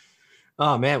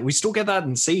 Oh, man. We still get that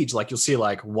in Siege. Like you'll see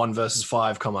like 1 versus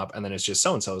 5 come up, and then it's just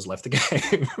so-and-so has left the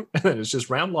game. And then it's just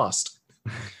round lost.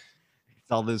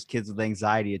 All those kids with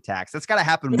anxiety attacks. That's got to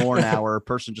happen more now, where a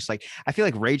person just like, I feel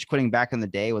like rage quitting back in the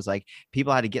day was like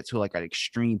people had to get to like an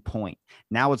extreme point.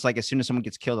 Now it's like as soon as someone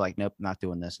gets killed, they're like, nope, not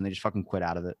doing this, and they just fucking quit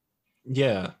out of it.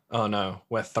 Yeah. Oh no,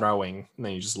 we're throwing, and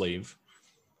then you just leave.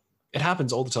 It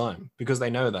happens all the time because they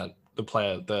know that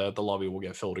the lobby will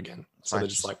get filled again. So they're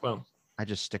just like, well, I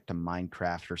just stick to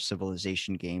Minecraft or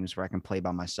Civilization games where I can play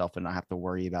by myself and not have to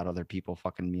worry about other people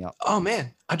fucking me up. Oh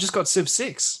man, I just got Civ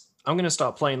 6. I'm gonna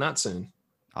start playing that soon.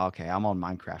 Okay, I'm on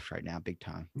Minecraft right now, big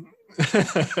time.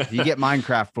 If you get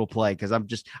Minecraft, we'll play, because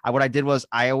what I did was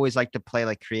I always like to play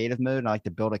like creative mode, and I like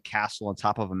to build a castle on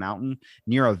top of a mountain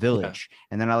near a village,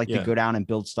 and then I like to go down and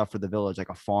build stuff for the village, like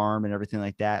a farm and everything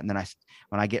like that. And then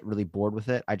when I get really bored with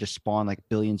it, I just spawn like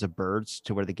billions of birds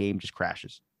to where the game just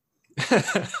crashes.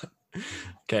 Okay,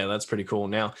 that's pretty cool.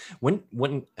 Now,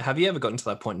 when have you ever gotten to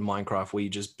that point in Minecraft where you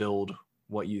just build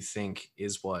what you think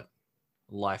is what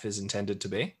life is intended to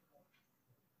be?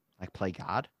 Like play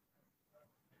God?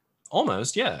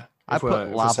 Almost, yeah. I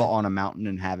put lava on a mountain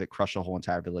and have it crush a whole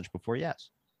entire village before, yes.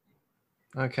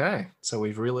 Okay, so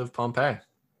we've relived Pompeii.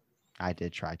 I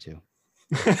did try to.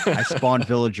 I spawned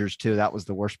villagers too. That was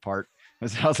the worst part.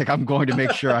 I was like, I'm going to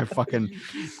make sure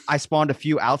I spawned a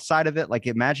few outside of it. Like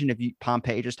imagine if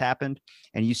Pompeii just happened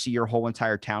and you see your whole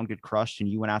entire town get crushed and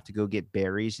you went out to go get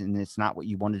berries and it's not what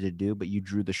you wanted to do, but you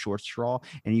drew the short straw,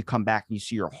 and you come back and you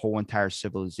see your whole entire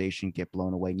civilization get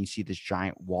blown away, and you see this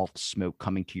giant wall of smoke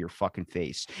coming to your fucking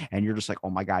face. And you're just like,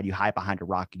 oh my God, you hide behind a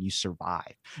rock and you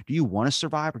survive. Do you want to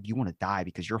survive or do you want to die?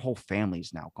 Because your whole family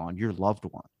is now gone, your loved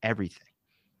one, everything.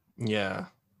 Yeah.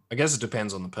 I guess it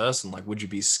depends on the person. Like, would you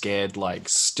be scared, like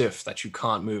stiff that you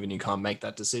can't move and you can't make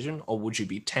that decision? Or would you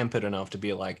be tempered enough to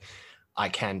be like, I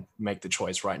can make the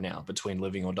choice right now between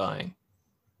living or dying?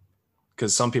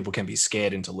 Because some people can be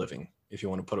scared into living, if you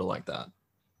want to put it like that.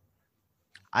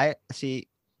 I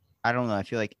don't know. I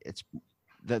feel like it's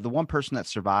the one person that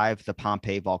survived the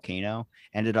Pompeii volcano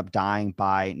ended up dying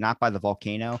not by the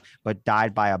volcano, but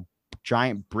died by a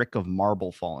giant brick of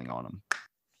marble falling on him.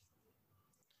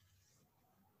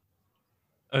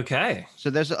 Okay. So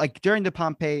there's like during the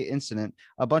Pompeii incident,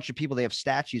 a bunch of people, they have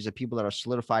statues of people that are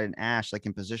solidified in ash, like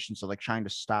in positions of like trying to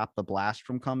stop the blast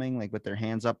from coming, like with their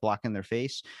hands up, blocking their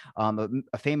face.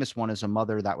 A famous one is a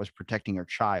mother that was protecting her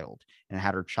child and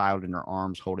had her child in her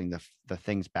arms holding the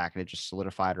things back, and it just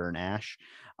solidified her in ash.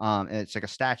 And it's like a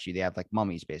statue. They have like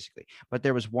mummies basically. But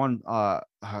there was one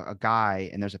a guy,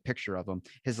 and there's a picture of him.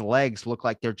 His legs look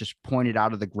like they're just pointed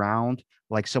out of the ground,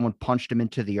 like someone punched him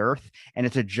into the earth, and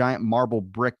it's a giant marble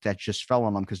brick that just fell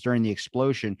on him because during the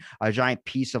explosion, a giant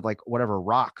piece of like whatever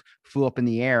rock flew up in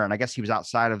the air, and I guess he was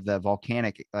outside of the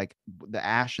volcanic, like the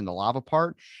ash and the lava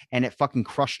part, and it fucking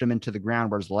crushed him into the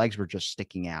ground where his legs were just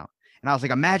sticking out. And I was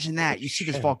like, imagine that. You see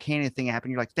this volcano thing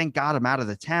happen. You're like, thank God I'm out of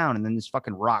the town. And then this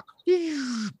fucking rock.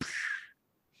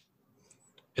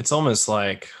 It's almost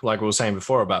like we were saying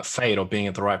before about fate or being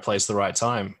at the right place at the right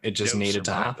time. It just needed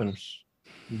to happen.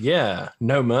 Yeah,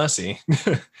 no mercy.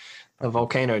 The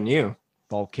volcano knew.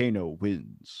 Volcano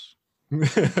wins.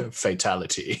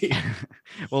 Fatality.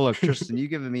 Well, look, Tristan,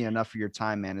 you've given me enough of your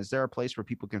time, man. Is there a place where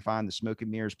people can find the Smoke and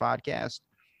Mirrors podcast?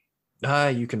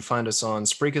 You can find us on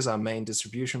Spreaker's our main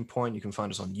distribution point. You can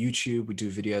find us on YouTube. We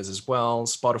do videos as well.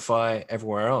 Spotify,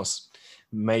 everywhere else.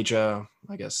 Major,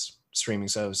 I guess, streaming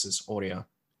services, audio.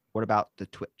 What about the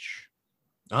Twitch?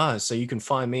 So you can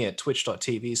find me at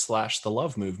twitch.tv/The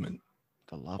Love Movement.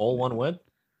 The Love All Movement. one word,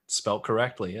 spelled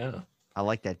correctly. Yeah. I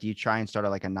like that. Do you try and start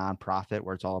like a nonprofit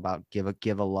where it's all about give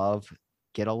a love,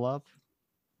 get a love?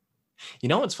 You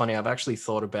know what's funny? I've actually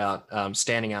thought about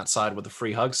standing outside with a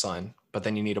free hug sign, but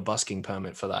then you need a busking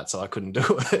permit for that, so I couldn't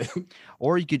do it.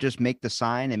 Or you could just make the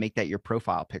sign and make that your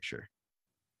profile picture.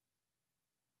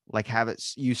 Like have it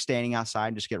you standing outside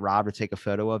and just get Rob to take a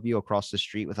photo of you across the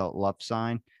street with a love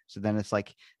sign. So then it's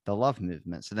like the love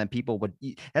movement. So then people would,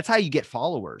 that's how you get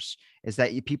followers, is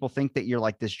that people think that you're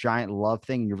like this giant love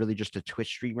thing and you're really just a Twitch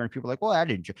streamer. And people are like, well, I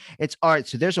didn't. It's all right.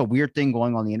 So there's a weird thing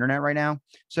going on the internet right now.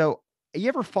 So you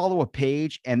ever follow a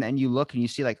page and then you look and you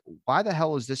see like, why the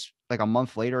hell is this like a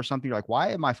month later or something? You're like,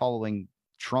 why am I following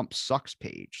Trump sucks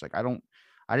page? Like, I don't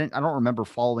remember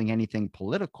following anything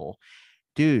political,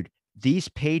 dude. These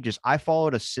pages, I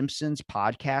followed a Simpsons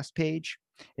podcast page.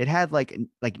 It had like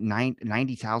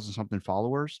 90,000 something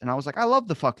followers. And I was like, I love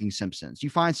the fucking Simpsons. You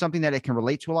find something that it can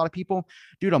relate to a lot of people.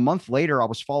 Dude, a month later, I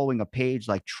was following a page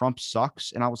like Trump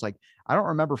sucks. And I was like, I don't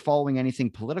remember following anything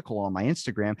political on my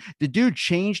Instagram. The dude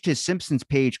changed his Simpsons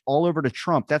page all over to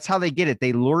Trump. That's how they get it.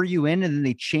 They lure you in and then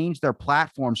they change their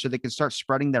platform so they can start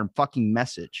spreading their fucking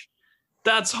message.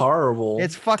 That's horrible.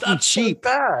 It's fucking cheap. So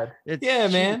bad. It's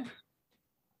cheap. Man.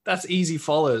 That's easy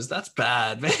follows. That's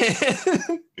bad, man.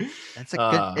 It's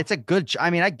a good,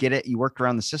 I mean, I get it. You worked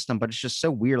around the system, but it's just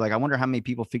so weird. Like, I wonder how many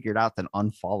people figured out then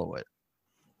unfollow it.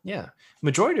 Yeah.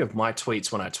 Majority of my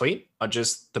tweets when I tweet are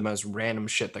just the most random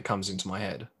shit that comes into my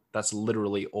head. That's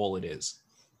literally all it is.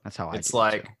 That's how it's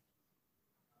like,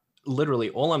 literally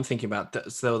all I'm thinking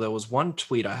about. So there was one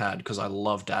tweet I had because I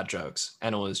love dad jokes.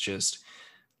 And it was just,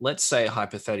 let's say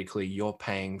hypothetically, you're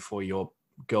paying for your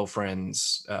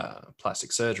girlfriend's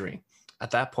plastic surgery. At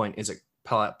that point, is it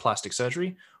plastic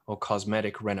surgery or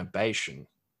cosmetic renovation?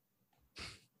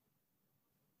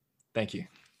 Thank you.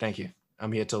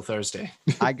 I'm here till Thursday.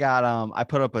 I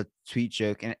put up a tweet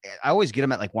joke, and I always get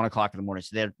them at like 1 o'clock in the morning.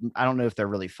 So I don't know if they're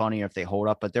really funny or if they hold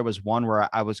up, but there was one where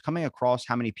I was coming across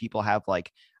how many people have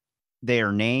like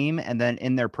their name, and then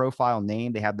in their profile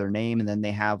name, they have their name, and then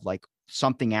they have like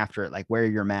something after it, like wear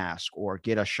your mask or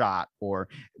get a shot or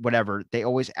whatever. They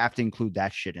always have to include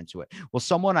that shit into it. Well,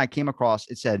 someone I came across,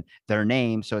 it said their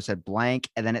name. So it said blank.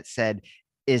 And then it said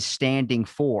is standing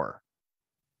for.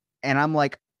 And I'm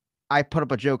like, I put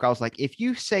up a joke. I was like, if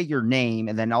you say your name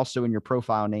and then also in your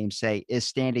profile name, say is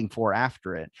standing for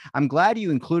after it. I'm glad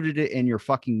you included it in your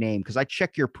fucking name, because I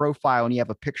check your profile and you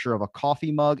have a picture of a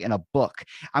coffee mug and a book.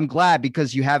 I'm glad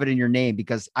because you have it in your name,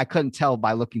 because I couldn't tell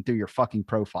by looking through your fucking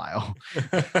profile.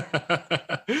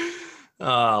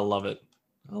 I love it.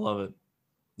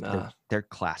 They're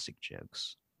classic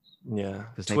jokes. Yeah.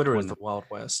 Twitter is the Wild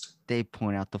West. They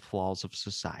point out the flaws of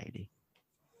society.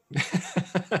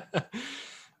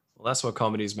 Well, that's what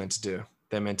comedy is meant to do.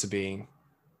 They're meant to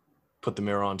put the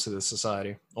mirror onto the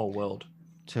society or world.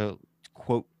 To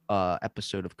quote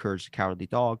episode of Courage the Cowardly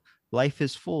Dog, life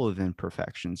is full of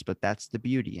imperfections, but that's the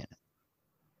beauty in it.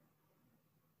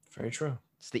 Very true.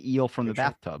 It's the eel from the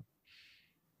bathtub.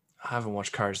 I haven't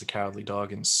watched Courage the Cowardly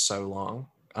Dog in so long.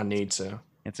 I need to.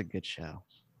 It's a good show.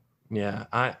 Yeah.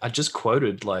 I just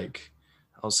quoted I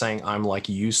was saying I'm like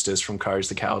Eustace from Courage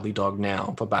the Cowardly Dog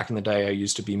now, but back in the day I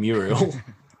used to be Muriel.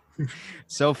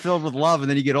 So filled with love, and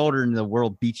then you get older and the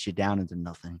world beats you down into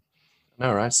nothing.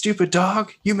 All right. Stupid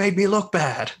dog, you made me look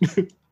bad.